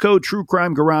use code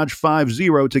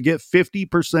truecrimegarage50 to get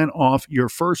 50% off your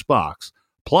first box,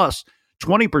 plus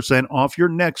 20% off your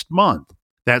next month.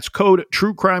 That's code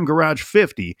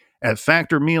truecrimegarage50 at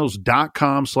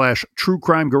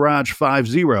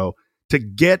factormeals.com/truecrimegarage50 to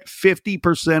get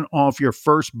 50% off your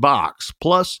first box,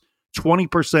 plus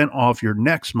 20% off your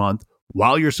next month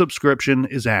while your subscription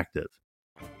is active.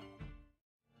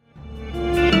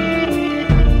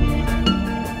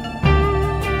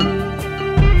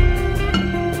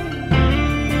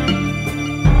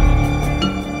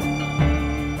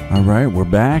 All right, we're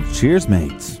back. Cheers,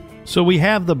 mates. So we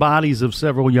have the bodies of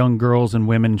several young girls and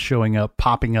women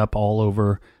popping up all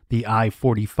over the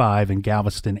I-45 and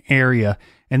Galveston area.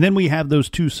 And then we have those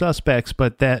two suspects,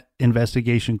 but that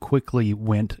investigation quickly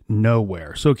went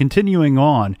nowhere. So continuing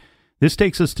on, this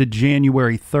takes us to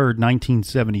January 3rd,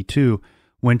 1972,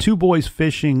 when two boys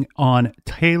fishing on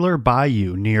Taylor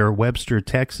Bayou near Webster,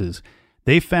 Texas,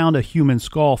 they found a human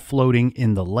skull floating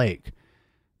in the lake.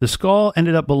 The skull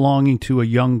ended up belonging to a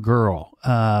young girl.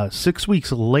 6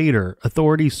 weeks later,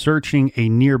 authorities searching a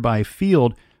nearby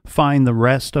field find the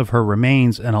rest of her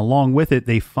remains, and along with it,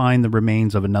 they find the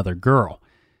remains of another girl.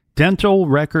 Dental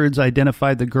records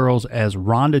identified the girls as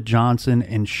Rhonda Johnson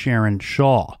and Sharon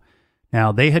Shaw.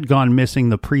 Now, they had gone missing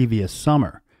the previous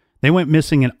summer. They went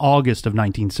missing in August of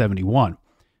 1971.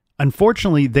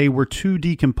 Unfortunately, they were too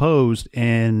decomposed,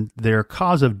 and their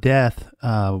cause of death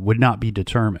would not be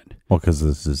determined. Well, because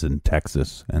this is in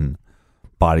Texas, and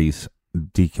bodies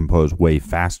decompose way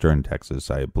faster in Texas,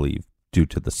 I believe, due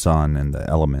to the sun and the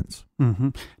elements. Mm-hmm.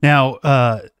 Now,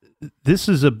 this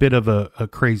is a bit of a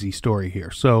crazy story here.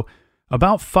 So,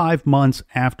 about 5 months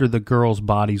after the girls'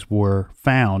 bodies were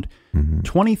found,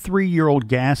 23-year-old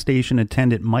gas station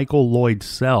attendant Michael Lloyd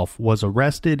Self was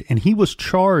arrested, and he was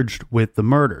charged with the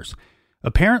murders.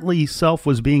 Apparently, Self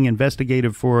was being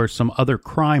investigated for some other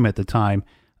crime at the time.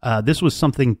 This was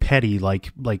something petty,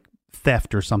 like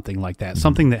theft or something like that,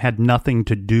 something that had nothing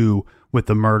to do with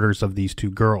the murders of these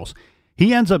two girls.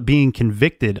 He ends up being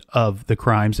convicted of the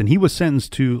crimes, and he was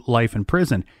sentenced to life in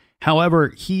prison.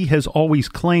 However, he has always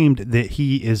claimed that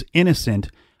he is innocent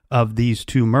of these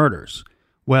two murders.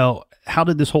 Well, how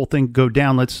did this whole thing go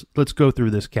down? Let's go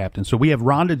through this, Captain. So we have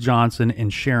Rhonda Johnson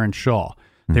and Sharon Shaw.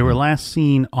 They were last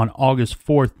seen on August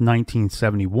 4th,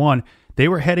 1971. They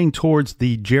were heading towards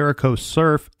the Jericho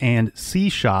Surf and Sea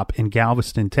Shop in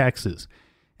Galveston, Texas.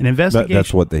 An investigation...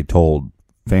 That's what they told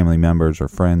family members or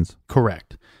friends?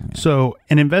 Correct. So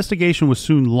an investigation was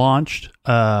soon launched.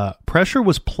 Pressure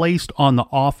was placed on the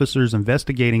officers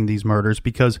investigating these murders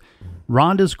because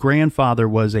Rhonda's grandfather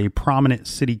was a prominent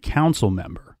city council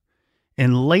member.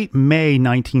 In late May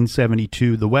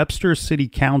 1972, the Webster City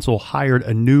Council hired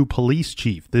a new police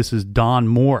chief. This is Don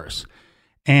Morris,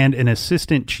 and an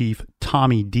assistant chief,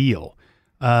 Tommy Deal.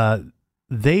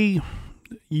 You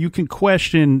can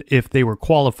question if they were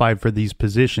qualified for these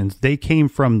positions. They came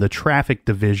from the traffic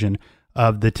division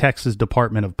of the Texas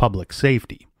Department of Public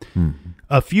Safety.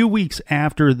 A few weeks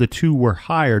after the two were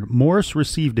hired, Morris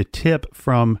received a tip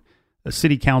from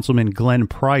City Councilman Glenn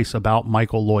Price about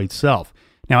Michael Lloyd Self.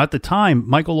 Now, at the time,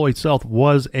 Michael Lloyd Self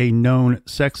was a known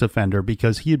sex offender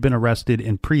because he had been arrested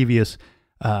in previous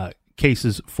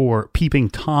cases for peeping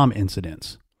Tom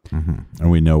incidents.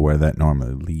 And we know where that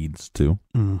normally leads to.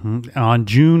 On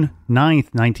June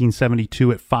 9th,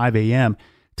 1972 at 5 a.m.,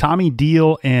 Tommy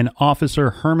Deal and Officer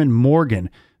Herman Morgan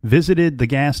visited the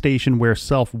gas station where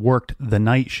Self worked the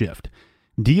night shift.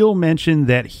 Deal mentioned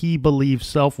that he believed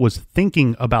Self was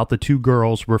thinking about the two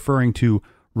girls, referring to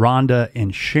Rhonda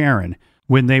and Sharon,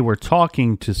 when they were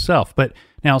talking to Self. But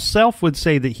now Self would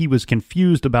say that he was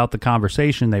confused about the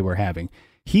conversation they were having.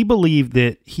 He believed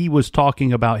that he was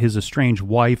talking about his estranged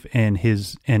wife and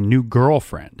his new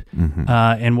girlfriend,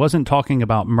 and wasn't talking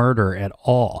about murder at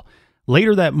all.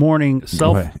 Later that morning,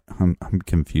 Self... Wait, I'm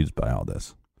confused by all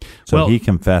this. So he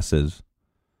confesses,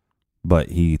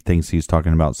 but he thinks he's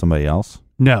talking about somebody else?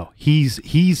 No, he's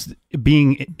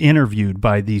being interviewed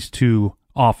by these two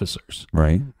officers.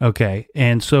 Right. Okay,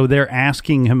 and so they're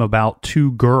asking him about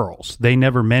two girls. They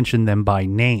never mention them by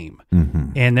name.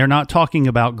 And they're not talking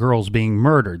about girls being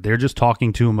murdered. They're just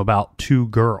talking to him about two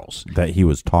girls. That he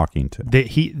was talking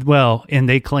to. And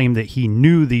they claim that he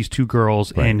knew these two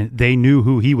girls, right, and they knew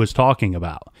who he was talking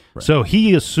about. Right. So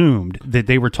he assumed that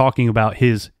they were talking about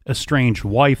his estranged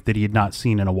wife that he had not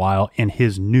seen in a while and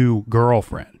his new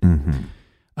girlfriend.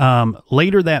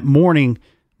 Later that morning,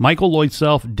 Michael Lloyd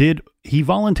Self he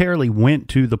voluntarily went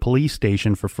to the police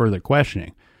station for further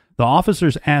questioning. The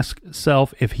officers asked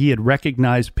Self if he had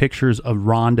recognized pictures of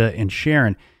Rhonda and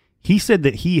Sharon. He said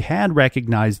that he had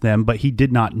recognized them, but he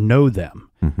did not know them.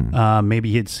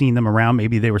 Maybe he had seen them around.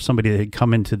 Maybe they were somebody that had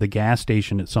come into the gas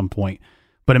station at some point.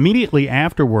 But immediately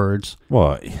afterwards...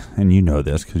 Well, and you know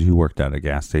this because you worked at a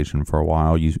gas station for a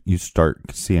while. You start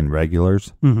seeing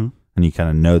regulars, and you kind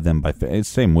of know them by face.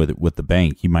 Same with the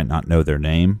bank. You might not know their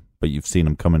name, but you've seen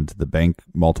them come into the bank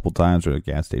multiple times or the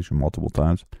gas station multiple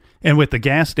times. And with the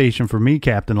gas station, for me,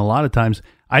 Captain, a lot of times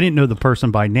I didn't know the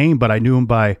person by name, but I knew him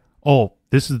by,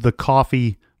 this is the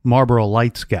coffee Marlboro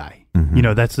Lights guy. You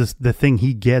know, that's the thing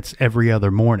he gets every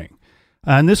other morning.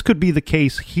 And this could be the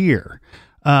case here.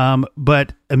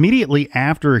 But immediately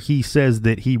after he says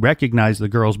that he recognized the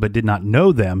girls but did not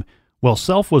know them,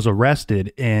 Self was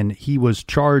arrested and he was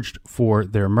charged for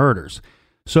their murders.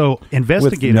 So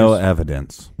investigators... With no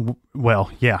evidence.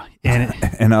 Yeah. And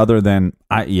and other than,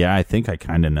 I think I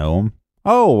kind of know him.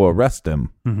 Oh, arrest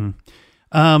him.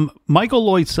 Michael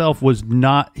Lloyd Self was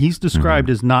not... He's described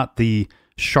as not the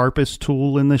sharpest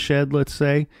tool in the shed, let's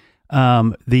say.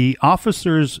 The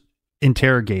officers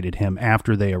interrogated him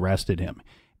after they arrested him.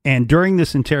 And during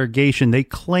this interrogation, they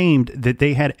claimed that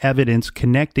they had evidence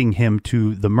connecting him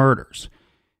to the murders.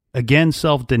 Again,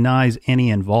 Self denies any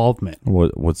involvement.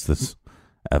 What's this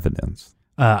evidence?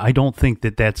 I don't think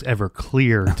that that's ever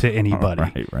clear to anybody.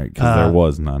 Right, because there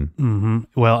was none.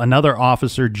 Well, another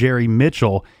officer, Jerry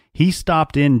Mitchell, he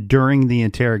stopped in during the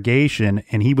interrogation,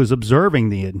 and he was observing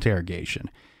the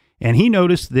interrogation. And he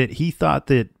noticed that he thought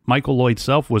that Michael Lloyd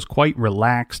Self was quite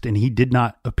relaxed, and he did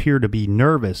not appear to be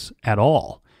nervous at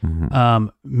all.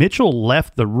 Mitchell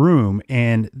left the room,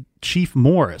 and Chief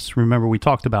Morris, remember we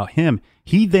talked about him,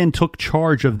 he then took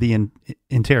charge of the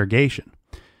interrogation.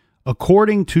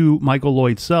 According to Michael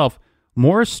Lloyd Self,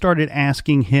 Morris started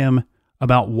asking him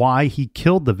about why he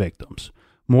killed the victims.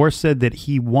 Morris said that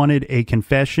he wanted a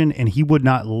confession and he would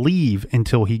not leave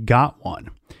until he got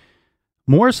one.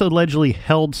 Morris allegedly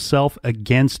held Self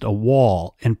against a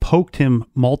wall and poked him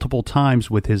multiple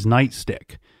times with his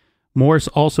nightstick. Morris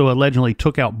also allegedly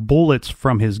took out bullets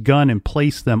from his gun and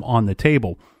placed them on the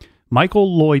table.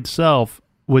 Michael Lloyd Self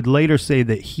would later say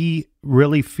that he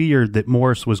really feared that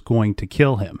Morris was going to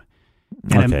kill him.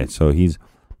 And so he's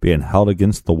being held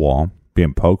against the wall,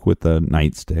 being poked with a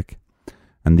nightstick.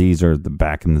 And these are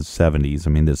back in the 70s. I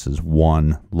mean, this is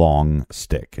one long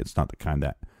stick. It's not the kind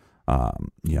that,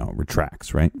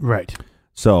 retracts, right? Right.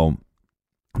 So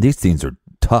these things are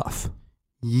tough.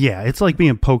 Yeah, it's like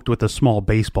being poked with a small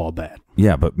baseball bat.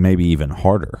 Yeah, but maybe even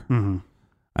harder.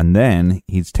 And then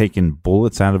he's taking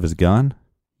bullets out of his gun.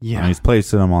 Yeah. And he's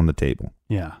placing them on the table.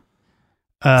 Yeah.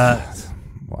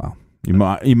 Wow. You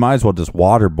might as well just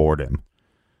waterboard him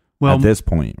at this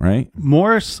point, right?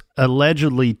 Morris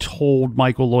allegedly told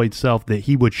Michael Lloyd Self that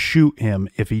he would shoot him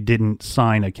if he didn't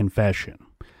sign a confession.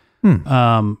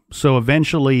 So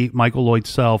eventually, Michael Lloyd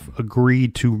Self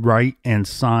agreed to write and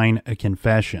sign a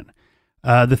confession.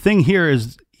 The thing here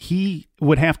is he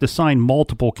would have to sign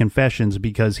multiple confessions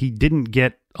because he didn't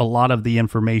get a lot of the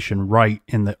information right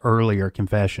in the earlier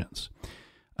confessions.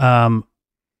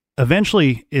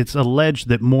 Eventually, it's alleged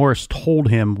that Morris told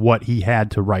him what he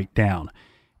had to write down.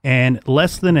 And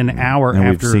less than an hour after...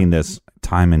 we've seen this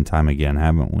time and time again,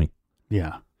 haven't we?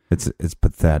 Yeah. It's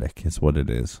pathetic, is what it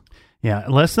is. Yeah,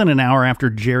 less than an hour after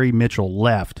Jerry Mitchell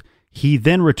left, he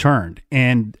then returned.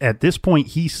 And at this point,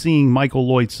 he's seeing Michael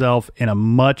Lloyd Self in a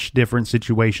much different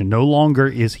situation. No longer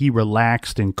is he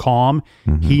relaxed and calm.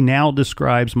 He now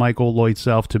describes Michael Lloyd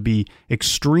Self to be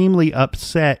extremely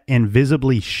upset and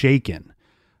visibly shaken.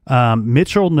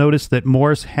 Mitchell noticed that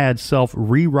Morris had Self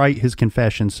rewrite his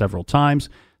confession several times.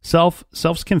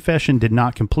 Self's confession did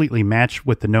not completely match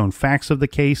with the known facts of the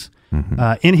case.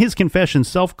 In his confession,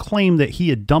 Self claimed that he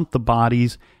had dumped the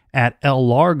bodies at El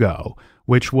Largo,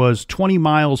 which was 20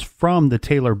 miles from the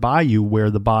Taylor Bayou where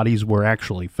the bodies were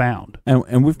actually found.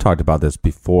 And we've talked about this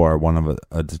before. One of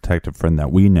a detective friend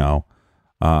that we know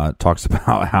talks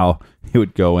about how he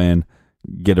would go in,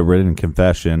 get a written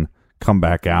confession, come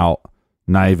back out,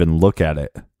 not even look at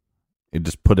it. He'd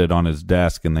just put it on his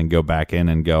desk and then go back in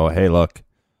and go, hey, look,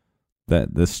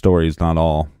 that this story's not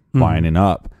all lining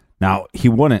up. Now, he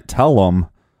wouldn't tell them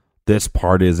this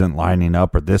part isn't lining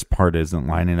up or this part isn't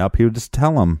lining up. He would just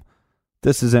tell them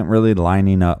this isn't really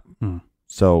lining up.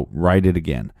 So write it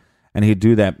again. And he'd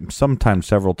do that sometimes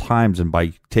several times. And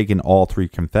by taking all three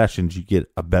confessions, you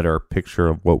get a better picture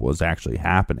of what was actually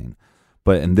happening.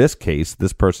 But in this case,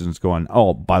 this person's going,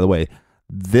 oh, by the way,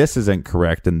 this isn't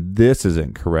correct, and this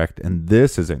isn't correct, and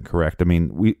this isn't correct. I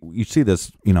mean, you see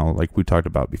this, like we talked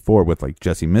about before with like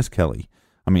Jesse Misskelley.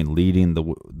 I mean, leading the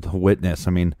witness.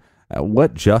 I mean,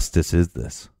 what justice is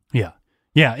this? Yeah.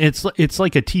 Yeah, it's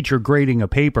like a teacher grading a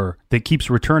paper that keeps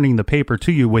returning the paper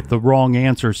to you with the wrong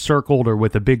answers circled or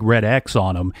with a big red X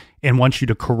on them and wants you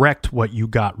to correct what you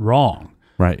got wrong.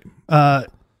 Right.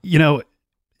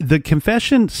 The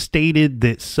confession stated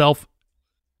that Self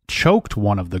choked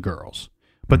one of the girls,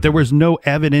 but there was no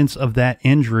evidence of that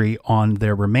injury on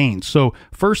their remains. So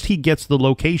first he gets the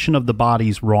location of the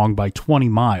bodies wrong by 20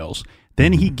 miles.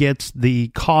 Then he gets the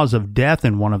cause of death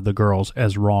in one of the girls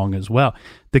as wrong as well.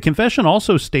 The confession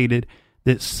also stated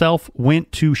that Self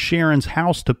went to Sharon's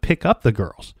house to pick up the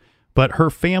girls, but her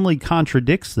family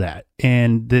contradicts that,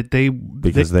 and that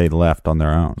because they left on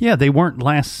their own. Yeah, they weren't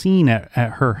last seen at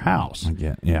her house.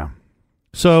 Yeah.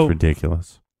 So it's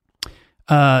ridiculous.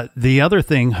 The other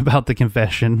thing about the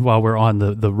confession, while we're on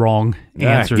the wrong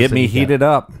answers, get me heated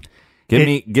up.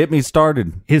 Get me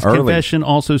started. His early. confession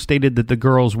also stated that the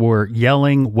girls were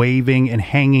yelling, waving, and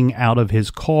hanging out of his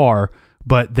car,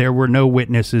 but there were no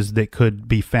witnesses that could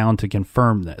be found to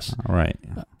confirm this. All right.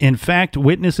 In fact,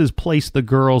 witnesses placed the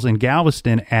girls in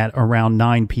Galveston at around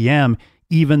 9 p.m.,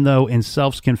 even though in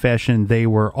Self's confession they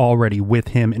were already with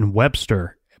him in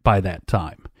Webster by that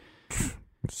time.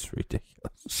 It's ridiculous.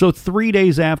 So 3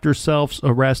 days after Self's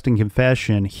arrest and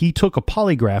confession, he took a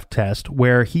polygraph test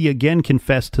where he again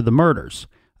confessed to the murders.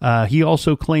 He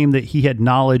also claimed that he had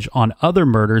knowledge on other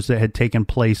murders that had taken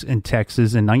place in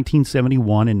Texas in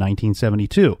 1971 and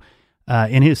 1972.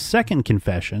 In his second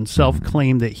confession, Self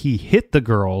claimed that he hit the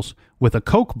girls with a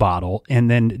Coke bottle and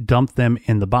then dumped them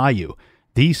in the bayou.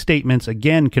 These statements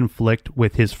again conflict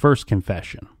with his first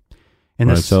confession.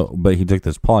 But he took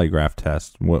this polygraph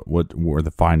test. What were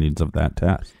the findings of that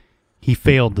test? He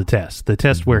failed the test. The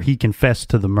test where he confessed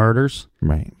to the murders.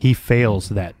 Right. He fails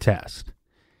that test.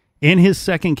 In his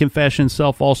second confession,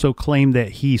 Self also claimed that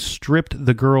he stripped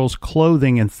the girls'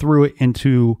 clothing and threw it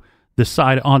onto the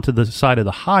side of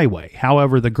the highway.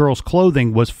 However, the girls'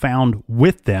 clothing was found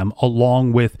with them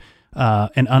along with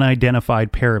an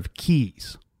unidentified pair of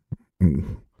keys.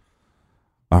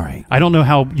 All right. I don't know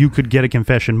how you could get a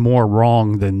confession more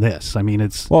wrong than this. I mean,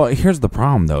 it's... Well, here's the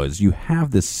problem, though, is you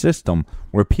have this system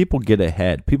where people get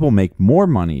ahead. People make more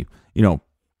money.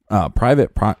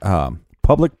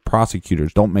 Public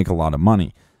prosecutors don't make a lot of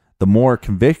money. The more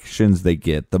convictions they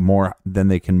get, the more then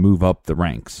they can move up the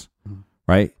ranks,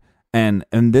 right? And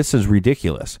this is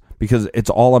ridiculous because it's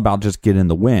all about just getting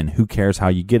the win. Who cares how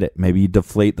you get it? Maybe you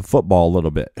deflate the football a little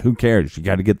bit. Who cares? You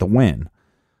got to get the win.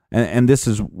 And this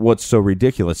is what's so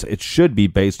ridiculous. It should be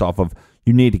based off of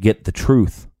you need to get the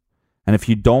truth. And if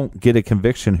you don't get a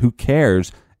conviction, who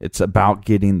cares? It's about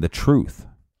getting the truth.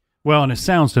 Well, and it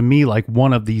sounds to me like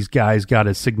one of these guys got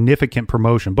a significant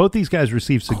promotion. Both these guys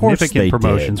received significant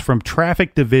promotions from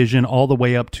traffic division all the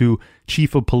way up to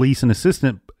chief of police and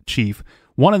assistant chief.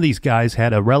 One of these guys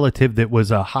had a relative that was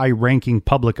a high-ranking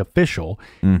public official,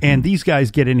 and these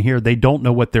guys get in here, they don't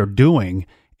know what they're doing.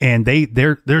 And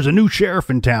there's a new sheriff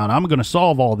in town. I'm going to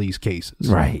solve all these cases.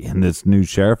 Right. And this new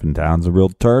sheriff in town's a real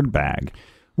turd bag.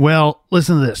 Well,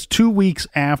 listen to this. 2 weeks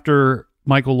after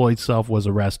Michael Lloyd Self was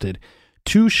arrested,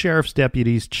 2 sheriff's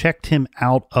deputies checked him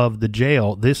out of the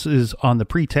jail. This is on the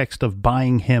pretext of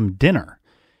buying him dinner.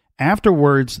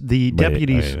 Afterwards, the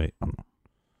deputies... Wait.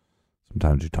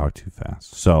 Sometimes you talk too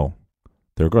fast. So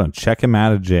they're going to check him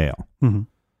out of jail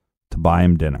to buy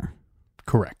him dinner.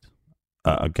 Correct.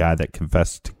 A guy that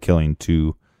confessed to killing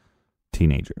 2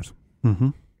 teenagers.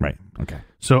 Right. Okay.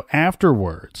 So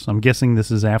afterwards, I'm guessing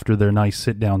this is after their nice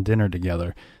sit-down dinner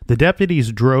together, the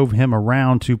deputies drove him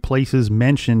around to places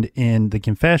mentioned in the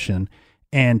confession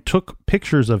and took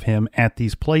pictures of him at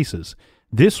these places.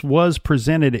 This was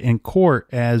presented in court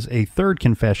as a third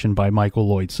confession by Michael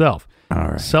Lloyd Self. All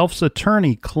right. Self's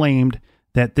attorney claimed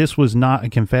that this was not a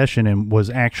confession and was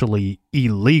actually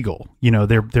illegal.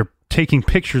 They're taking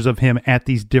pictures of him at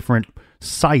these different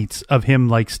sites of him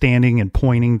like standing and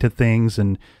pointing to things,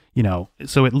 and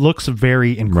so it looks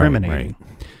very incriminating.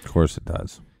 Right. Of course it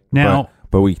does. Now,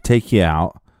 but we take you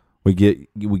out, we get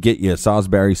you a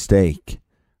Salisbury steak,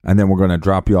 and then we're going to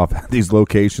drop you off at these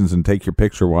locations and take your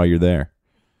picture while you're there.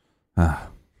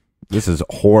 This is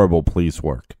horrible police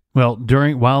work. Well,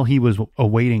 while he was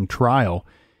awaiting trial,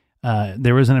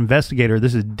 there was an investigator.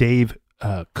 This is Dave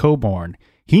Coburn.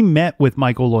 He met with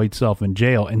Michael Lloyd Self in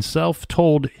jail, and Self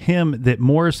told him that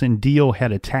Morris and Deal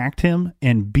had attacked him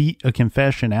and beat a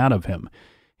confession out of him.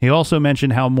 He also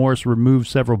mentioned how Morris removed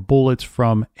several bullets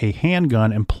from a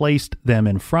handgun and placed them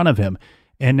in front of him.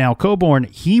 And now Coburn,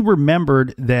 he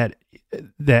remembered that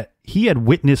that he had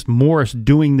witnessed Morris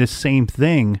doing this same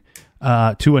thing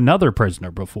to another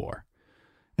prisoner before.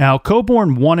 Now,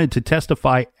 Coburn wanted to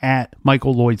testify at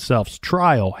Michael Lloyd Self's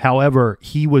trial. However,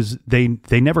 they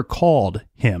never called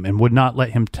him and would not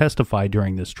let him testify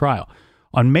during this trial.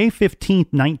 On May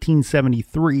 15th,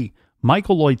 1973,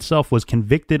 Michael Lloyd Self was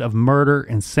convicted of murder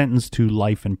and sentenced to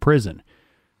life in prison.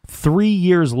 3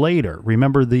 years later,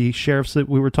 remember the sheriffs that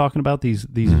we were talking about, these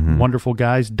wonderful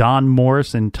guys, Don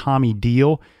Morris and Tommy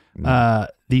Deal,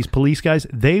 these police guys,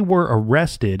 they were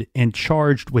arrested and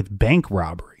charged with bank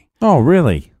robbery. Oh,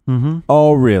 really? Mm-hmm.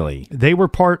 Oh, really? They were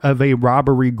part of a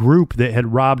robbery group that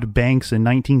had robbed banks in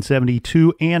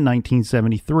 1972 and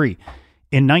 1973.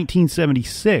 In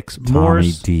 1976,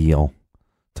 Tommy Deal,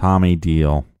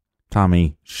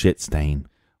 Tommy Shitstain.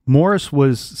 Morris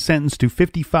was sentenced to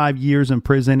 55 years in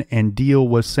prison, and Deal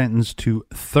was sentenced to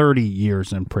 30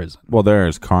 years in prison. Well, there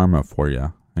is karma for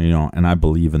you, and I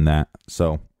believe in that.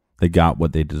 So they got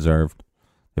what they deserved.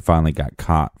 They finally got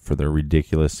caught for their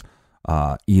ridiculous,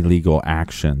 illegal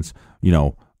actions.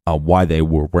 Why they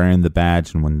were wearing the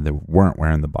badge, and when they weren't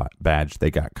wearing the badge,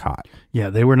 they got caught. Yeah,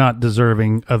 they were not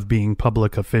deserving of being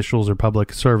public officials or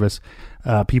public service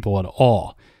people at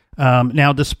all.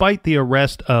 Now, despite the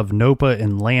arrest of Nopa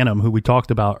and Lanham, who we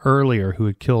talked about earlier, who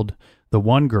had killed the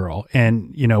one girl,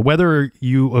 and, whether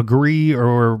you agree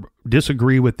or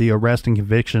disagree with the arrest and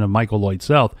conviction of Michael Lloyd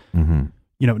Self,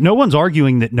 no one's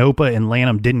arguing that Nopa and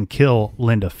Lanham didn't kill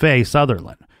Linda Faye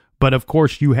Sutherland. But, of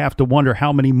course, you have to wonder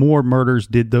how many more murders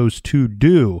did those two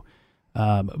do.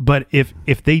 But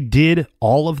if they did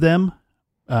all of them,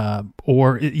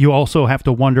 or you also have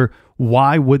to wonder,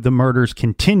 why would the murders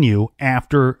continue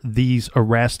after these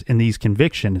arrests and these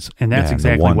convictions? And that's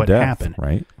exactly what happened.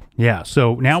 Right? Yeah.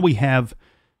 So now we have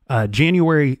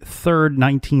January 3rd,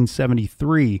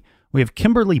 1973. We have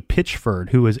Kimberly Pitchford,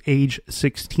 who is age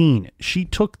 16. She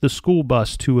took the school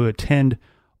bus to attend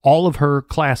all of her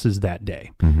classes that day.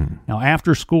 Mm-hmm. Now,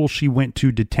 after school, she went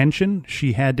to detention.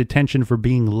 She had detention for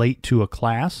being late to a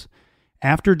class.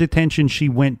 After detention, she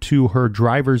went to her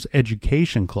driver's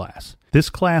education class. This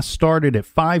class started at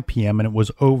 5 p.m. and it was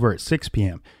over at 6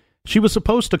 p.m. She was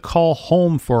supposed to call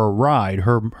home for a ride.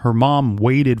 Her mom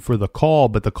waited for the call,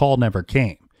 but the call never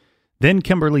came. Then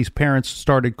Kimberly's parents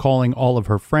started calling all of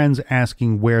her friends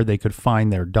asking where they could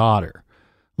find their daughter.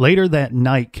 Later that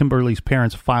night, Kimberly's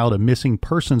parents filed a missing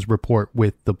persons report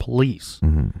with the police.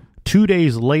 Mm-hmm. 2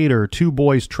 days later, two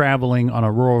boys traveling on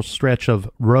a rural stretch of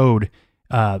road,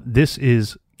 this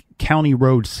is County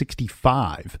Road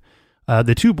 65.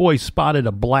 The two boys spotted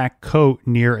a black coat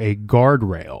near a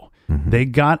guardrail. Mm-hmm. They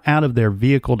got out of their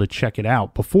vehicle to check it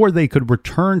out. Before they could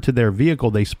return to their vehicle,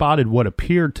 they spotted what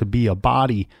appeared to be a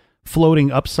body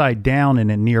floating upside down in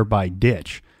a nearby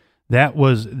ditch.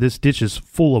 This ditch is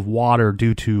full of water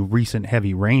due to recent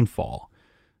heavy rainfall.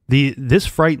 This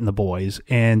frightened the boys,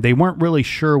 and they weren't really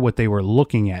sure what they were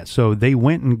looking at, so they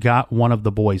went and got one of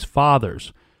the boys'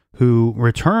 fathers, who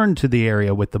returned to the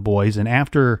area with the boys, and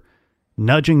after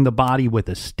nudging the body with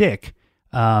a stick,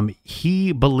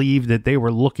 he believed that they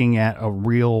were looking at a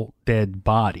real dead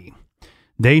body.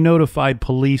 They notified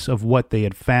police of what they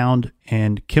had found,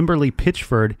 and Kimberly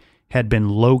Pitchford had been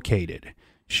located.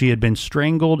 She had been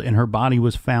strangled, and her body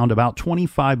was found about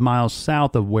 25 miles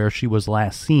south of where she was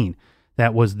last seen.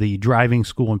 That was the driving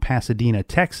school in Pasadena,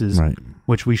 Texas, right,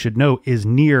 which we should note is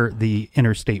near the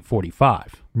Interstate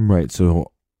 45. Right,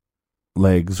 so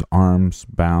legs, arms,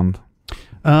 bound?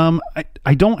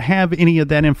 I don't have any of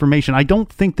that information. I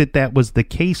don't think that was the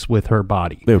case with her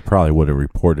body. They probably would have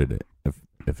reported it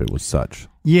if it was such.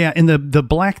 Yeah, and the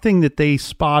black thing that they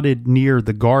spotted near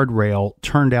the guardrail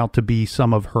turned out to be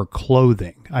some of her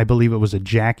clothing. I believe it was a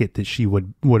jacket that she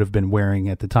would have been wearing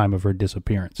at the time of her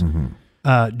disappearance.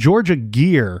 Mm-hmm. Georgia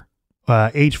Gear,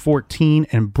 age 14,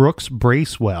 and Brooks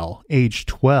Bracewell, age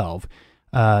 12,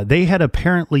 they had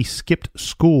apparently skipped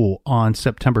school on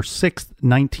September 6th,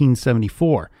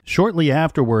 1974. Shortly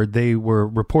afterward, they were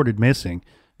reported missing.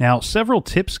 Now, several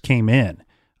tips came in.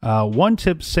 One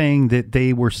tip saying that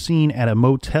they were seen at a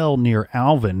motel near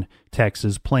Alvin,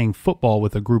 Texas, playing football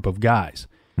with a group of guys.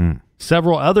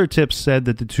 Several other tips said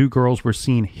that the two girls were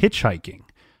seen hitchhiking.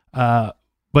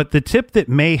 But the tip that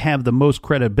may have the most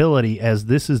credibility, as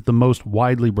this is the most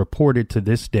widely reported to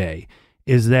this day,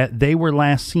 is that they were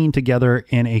last seen together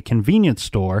in a convenience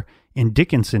store in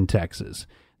Dickinson, Texas.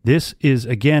 This is,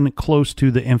 again, close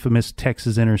to the infamous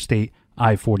Texas Interstate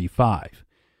I-45.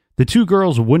 The two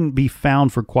girls wouldn't be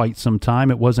found for quite some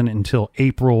time. It wasn't until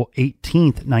April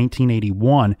 18th,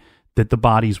 1981, that the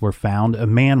bodies were found. A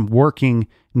man working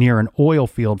near an oil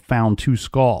field found two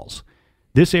skulls.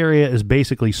 This area is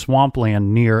basically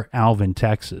swampland near Alvin,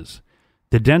 Texas.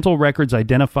 The dental records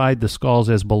identified the skulls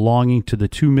as belonging to the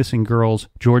two missing girls,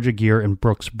 Georgia Gear and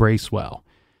Brooks Bracewell.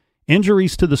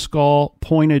 Injuries to the skull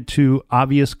pointed to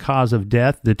obvious cause of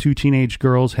death. The two teenage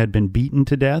girls had been beaten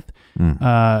to death.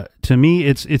 To me,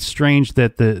 it's strange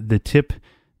that the tip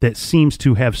that seems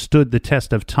to have stood the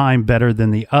test of time better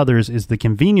than the others is the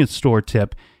convenience store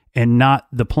tip and not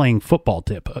the playing football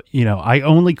tip. I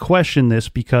only question this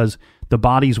because the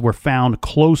bodies were found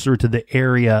closer to the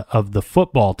area of the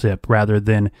football tip rather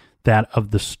than that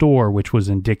of the store, which was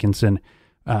in Dickinson,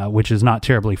 which is not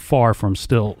terribly far from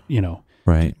still,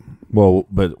 Right. Well,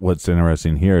 but what's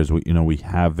interesting here is we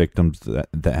have victims that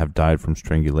have died from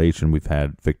strangulation. We've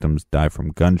had victims die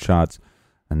from gunshots,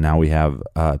 and now we have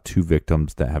two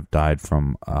victims that have died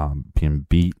from being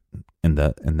beat in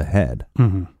the head.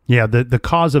 Mm-hmm. Yeah, the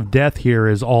cause of death here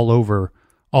is all over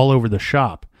the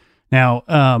shop.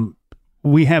 Now,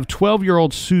 we have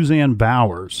 12-year-old Suzanne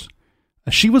Bowers.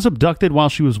 She was abducted while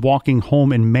she was walking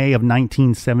home in May of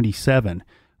 1977,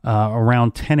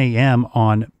 around 10 a.m.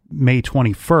 on May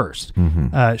 21st.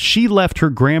 Mm-hmm. She left her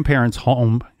grandparents'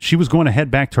 home. She was going to head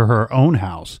back to her own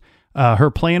house. Her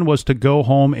plan was to go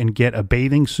home and get a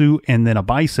bathing suit and then a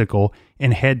bicycle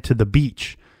and head to the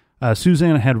beach.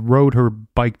 Suzanne had rode her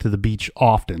bike to the beach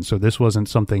often, so this wasn't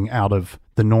something out of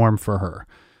the norm for her.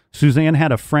 Suzanne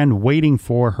had a friend waiting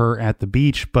for her at the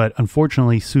beach, but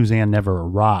unfortunately, Suzanne never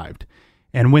arrived.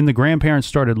 And when the grandparents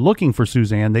started looking for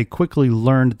Suzanne, they quickly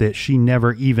learned that she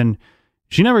never even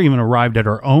arrived at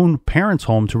her own parents'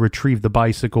 home to retrieve the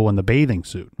bicycle and the bathing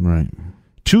suit. Right.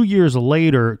 2 years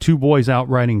later, two boys out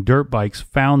riding dirt bikes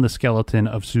found the skeleton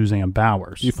of Suzanne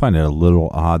Bowers. You find it a little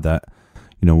odd that,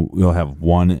 we'll have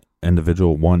one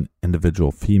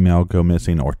individual female go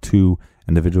missing or two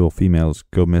individual females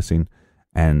go missing,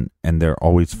 and they're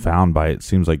always found by, it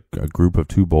seems like, a group of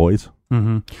two boys.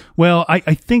 Mm-hmm. Well, I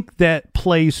think that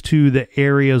plays to the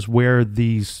areas where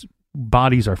these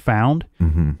bodies are found.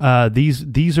 Mm-hmm.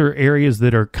 These are areas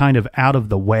that are kind of out of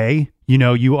the way.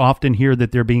 You often hear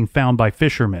that they're being found by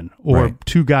fishermen or right.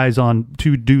 two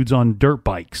dudes on dirt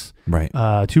bikes,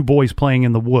 right? Two boys playing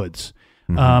in the woods.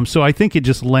 Mm-hmm. So I think it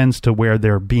just lends to where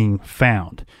they're being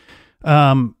found.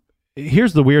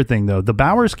 Here's the weird thing, though: the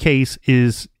Bowers case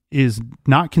is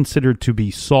not considered to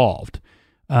be solved.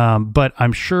 But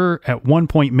I'm sure at one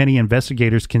point many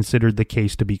investigators considered the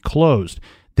case to be closed.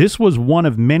 This was one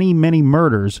of many, many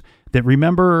murders that,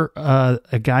 remember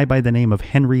a guy by the name of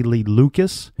Henry Lee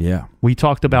Lucas? Yeah. We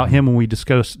talked about him when we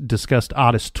discussed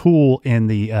Otis Toole in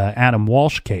the Adam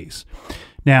Walsh case.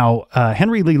 Now,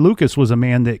 Henry Lee Lucas was a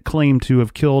man that claimed to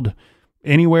have killed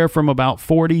anywhere from about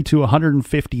 40 to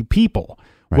 150 people.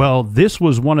 Right. Well, this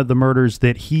was one of the murders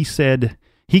that he said,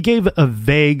 he gave a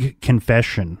vague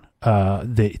confession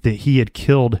that he had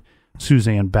killed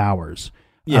Suzanne Bowers.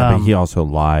 Yeah, but he also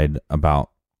lied about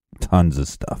tons of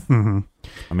stuff. Mm-hmm.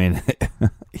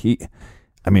 He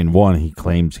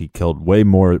claims he killed way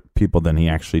more people than he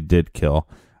actually did kill.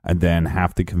 And then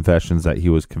half the confessions that he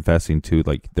was confessing to,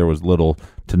 there was little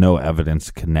to no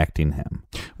evidence connecting him.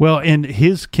 Well, and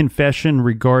his confession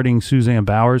regarding Suzanne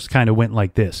Bowers kind of went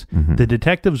like this. Mm-hmm. The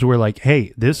detectives were like,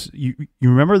 hey, you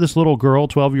remember this little girl,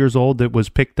 12 years old, that was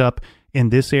picked up in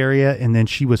this area, and then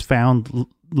she was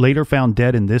later found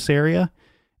dead in this area?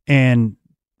 And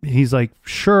he's like,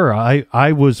 sure, I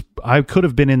could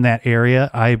have been in that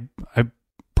area. I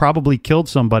probably killed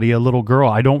somebody, a little girl.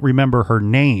 I don't remember her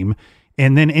name.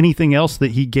 And then anything else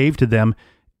that he gave to them,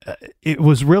 it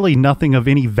was really nothing of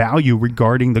any value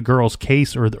regarding the girl's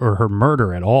case or her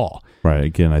murder at all. Right.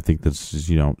 Again, I think this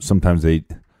is, sometimes they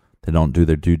don't do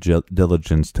their due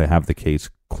diligence to have the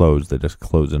case closed. They just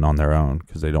close it on their own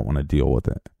because they don't want to deal with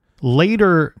it.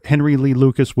 Later, Henry Lee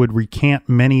Lucas would recant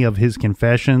many of his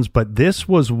confessions, but this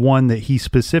was one that he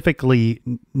specifically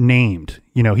named.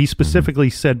 He specifically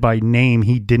said by name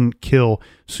he didn't kill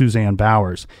Suzanne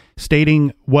Bowers,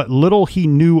 stating what little he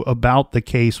knew about the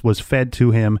case was fed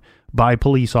to him by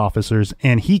police officers,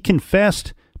 and he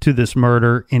confessed to this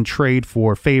murder in trade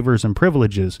for favors and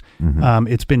privileges. Mm-hmm.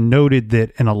 It's been noted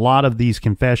that in a lot of these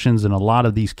confessions and a lot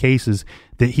of these cases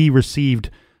that he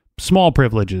received small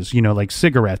privileges, like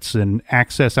cigarettes and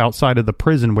access outside of the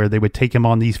prison, where they would take him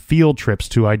on these field trips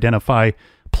to identify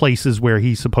places where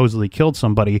he supposedly killed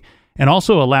somebody, and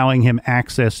also allowing him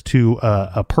access to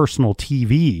a personal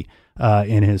TV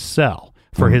in his cell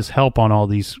for his help on all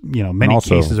these, many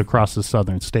cases across the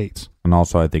southern states. And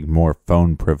also, I think more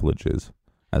phone privileges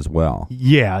as well.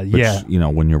 Yeah, which, yeah.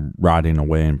 When you're rotting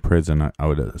away in prison, I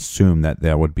would assume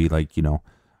that would be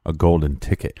a golden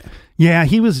ticket. Yeah,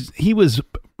 he was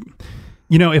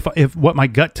You know, if what my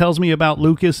gut tells me about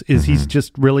Lucas is he's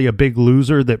just really a big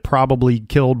loser that probably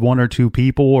killed one or two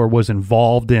people or was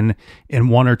involved in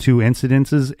one or two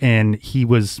incidences, and he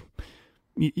was,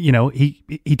 you know,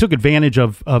 he took advantage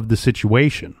of the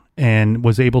situation and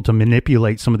was able to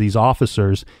manipulate some of these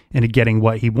officers into getting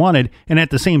what he wanted. And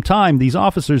at the same time, these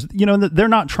officers, you know, they're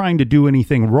not trying to do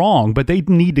anything wrong, but they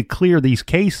need to clear these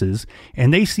cases,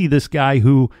 and they see this guy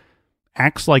who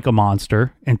acts like a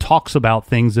monster and talks about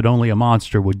things that only a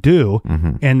monster would do.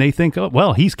 And they think, oh,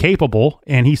 well, he's capable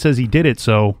and he says he did it.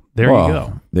 So there you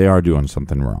go. They are doing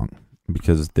something wrong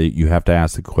because you have to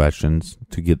ask the questions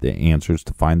to get the answers,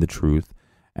 to find the truth.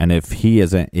 And if he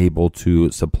isn't able to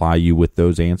supply you with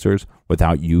those answers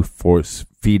without you force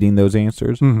feeding those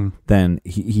answers, then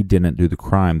he didn't do the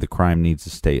crime. The crime needs to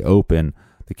stay open.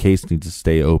 The case needs to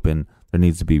stay open. There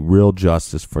needs to be real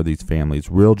justice for these families,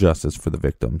 real justice for the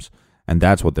victims. And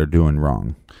that's what they're doing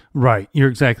wrong. Right. You're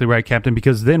exactly right, Captain,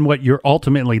 because then what you're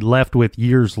ultimately left with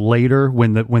years later,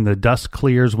 when the dust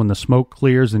clears, when the smoke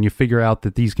clears, and you figure out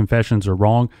that these confessions are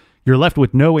wrong, you're left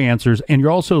with no answers, and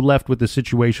you're also left with the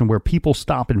situation where people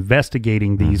stop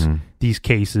investigating these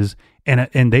cases,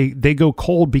 and they go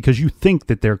cold because you think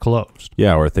that they're closed.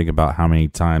 Yeah, or think about how many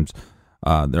times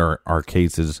there are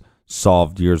cases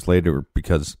solved years later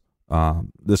because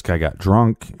this guy got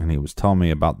drunk, and he was telling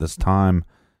me about this time,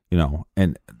 you know,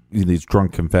 and these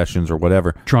drunk confessions or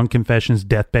whatever. Drunk confessions,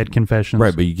 deathbed confessions.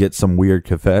 Right, but you get some weird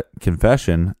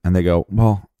confession, and they go,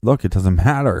 well, look, it doesn't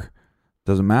matter. It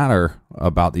doesn't matter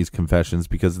about these confessions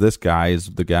because this guy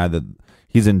is the guy that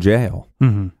he's in jail.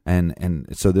 And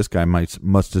so this guy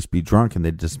must just be drunk, and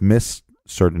they dismiss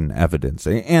certain evidence.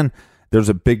 And there's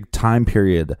a big time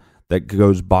period that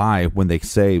goes by when they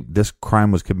say this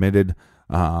crime was committed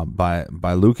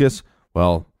by Lucas.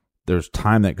 Well, there's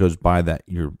time that goes by that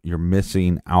you're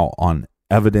missing out on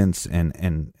evidence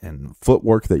and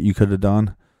footwork that you could have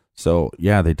done. So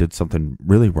yeah, they did something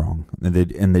really wrong,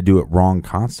 and they do it wrong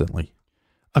constantly.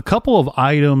 A couple of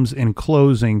items in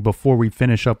closing before we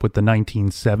finish up with the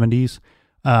 1970s.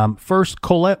 First,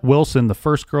 Colette Wilson, the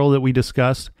first girl that we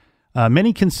discussed.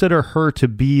 Many consider her to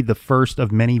be the first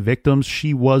of many victims.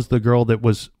 She was the girl that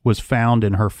was found,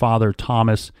 and her father,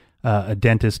 Thomas, a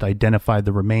dentist, identified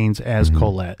the remains as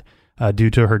Colette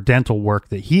due to her dental work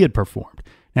that he had performed.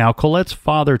 Now, Colette's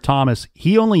father, Thomas,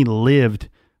 he only lived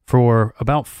for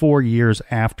about 4 years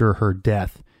after her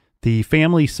death. The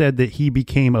family said that he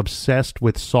became obsessed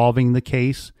with solving the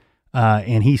case,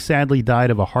 and he sadly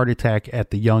died of a heart attack at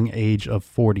the young age of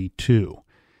 42.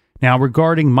 Now,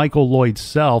 regarding Michael Lloyd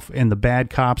Self and the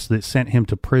bad cops that sent him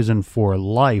to prison for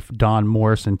life, Don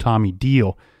Morris and Tommy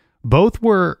Deal, both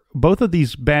of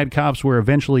these bad cops were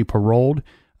eventually paroled,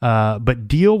 but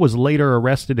Deal was later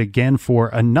arrested again for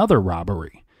another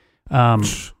robbery.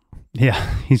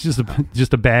 Yeah, he's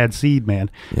just a bad seed,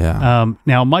 man. Yeah.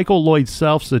 Now, Michael Lloyd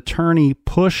Self's attorney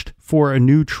pushed for a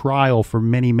new trial for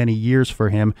many, many years for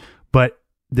him, but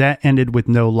that ended with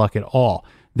no luck at all.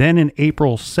 Then in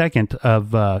April 2nd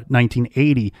of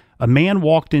 1980, a man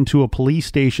walked into a police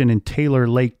station in Taylor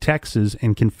Lake, Texas,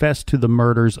 and confessed to the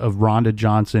murders of Rhonda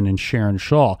Johnson and Sharon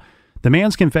Shaw. The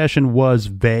man's confession was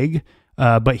vague,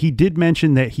 but he did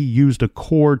mention that he used a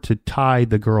cord to tie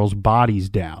the girls' bodies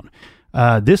down.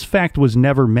 This fact was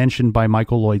never mentioned by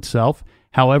Michael Lloyd Self.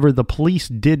 However, the police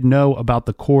did know about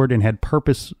the cord and had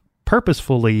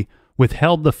purposefully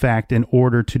withheld the fact in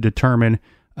order to determine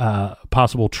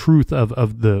possible truth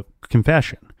of the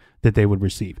confession that they would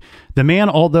receive. The man,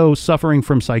 although suffering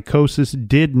from psychosis,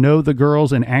 did know the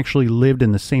girls and actually lived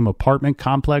in the same apartment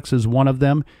complex as one of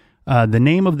them. The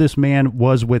name of this man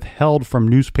was withheld from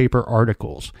newspaper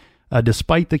articles.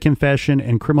 Despite the confession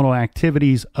and criminal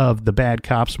activities of the bad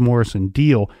cops Morris and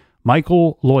Deal,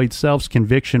 Michael Lloyd Self's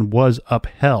conviction was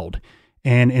upheld.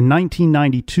 And in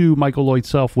 1992, Michael Lloyd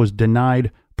Self was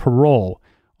denied parole.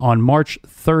 On March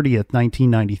 30th,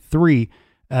 1993,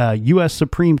 U.S.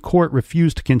 Supreme Court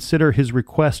refused to consider his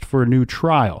request for a new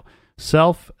trial.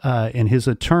 Self and his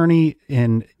attorney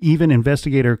and even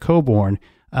investigator Coburn,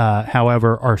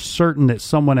 however, are certain that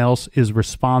someone else is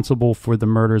responsible for the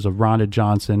murders of Rhonda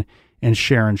Johnson and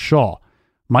Sharon Shaw.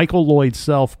 Michael Lloyd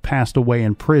Self passed away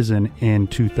in prison in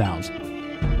 2000.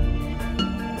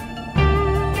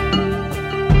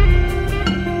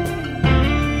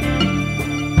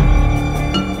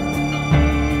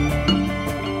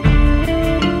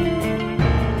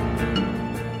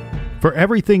 For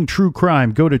everything true crime,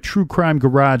 go to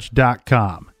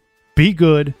truecrimegarage.com. Be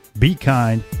good, be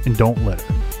kind, and don't litter.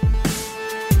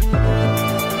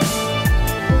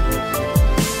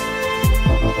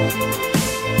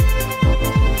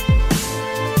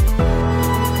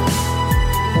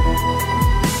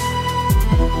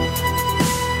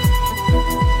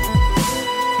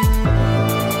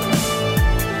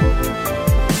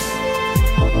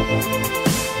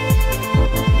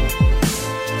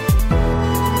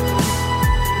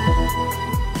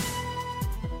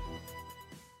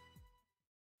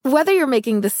 Whether you're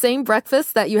making the same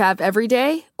breakfast that you have every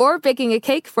day or baking a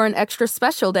cake for an extra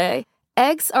special day,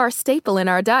 eggs are a staple in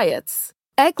our diets.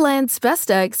 Eggland's Best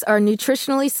Eggs are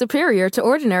nutritionally superior to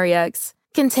ordinary eggs,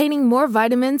 containing more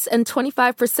vitamins and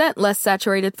 25% less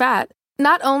saturated fat.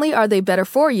 Not only are they better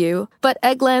for you, but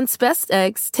Eggland's Best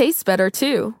Eggs taste better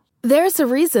too. There's a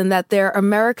reason that they're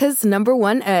America's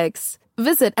 #1 eggs.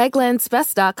 Visit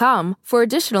egglandsbest.com for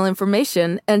additional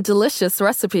information and delicious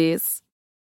recipes.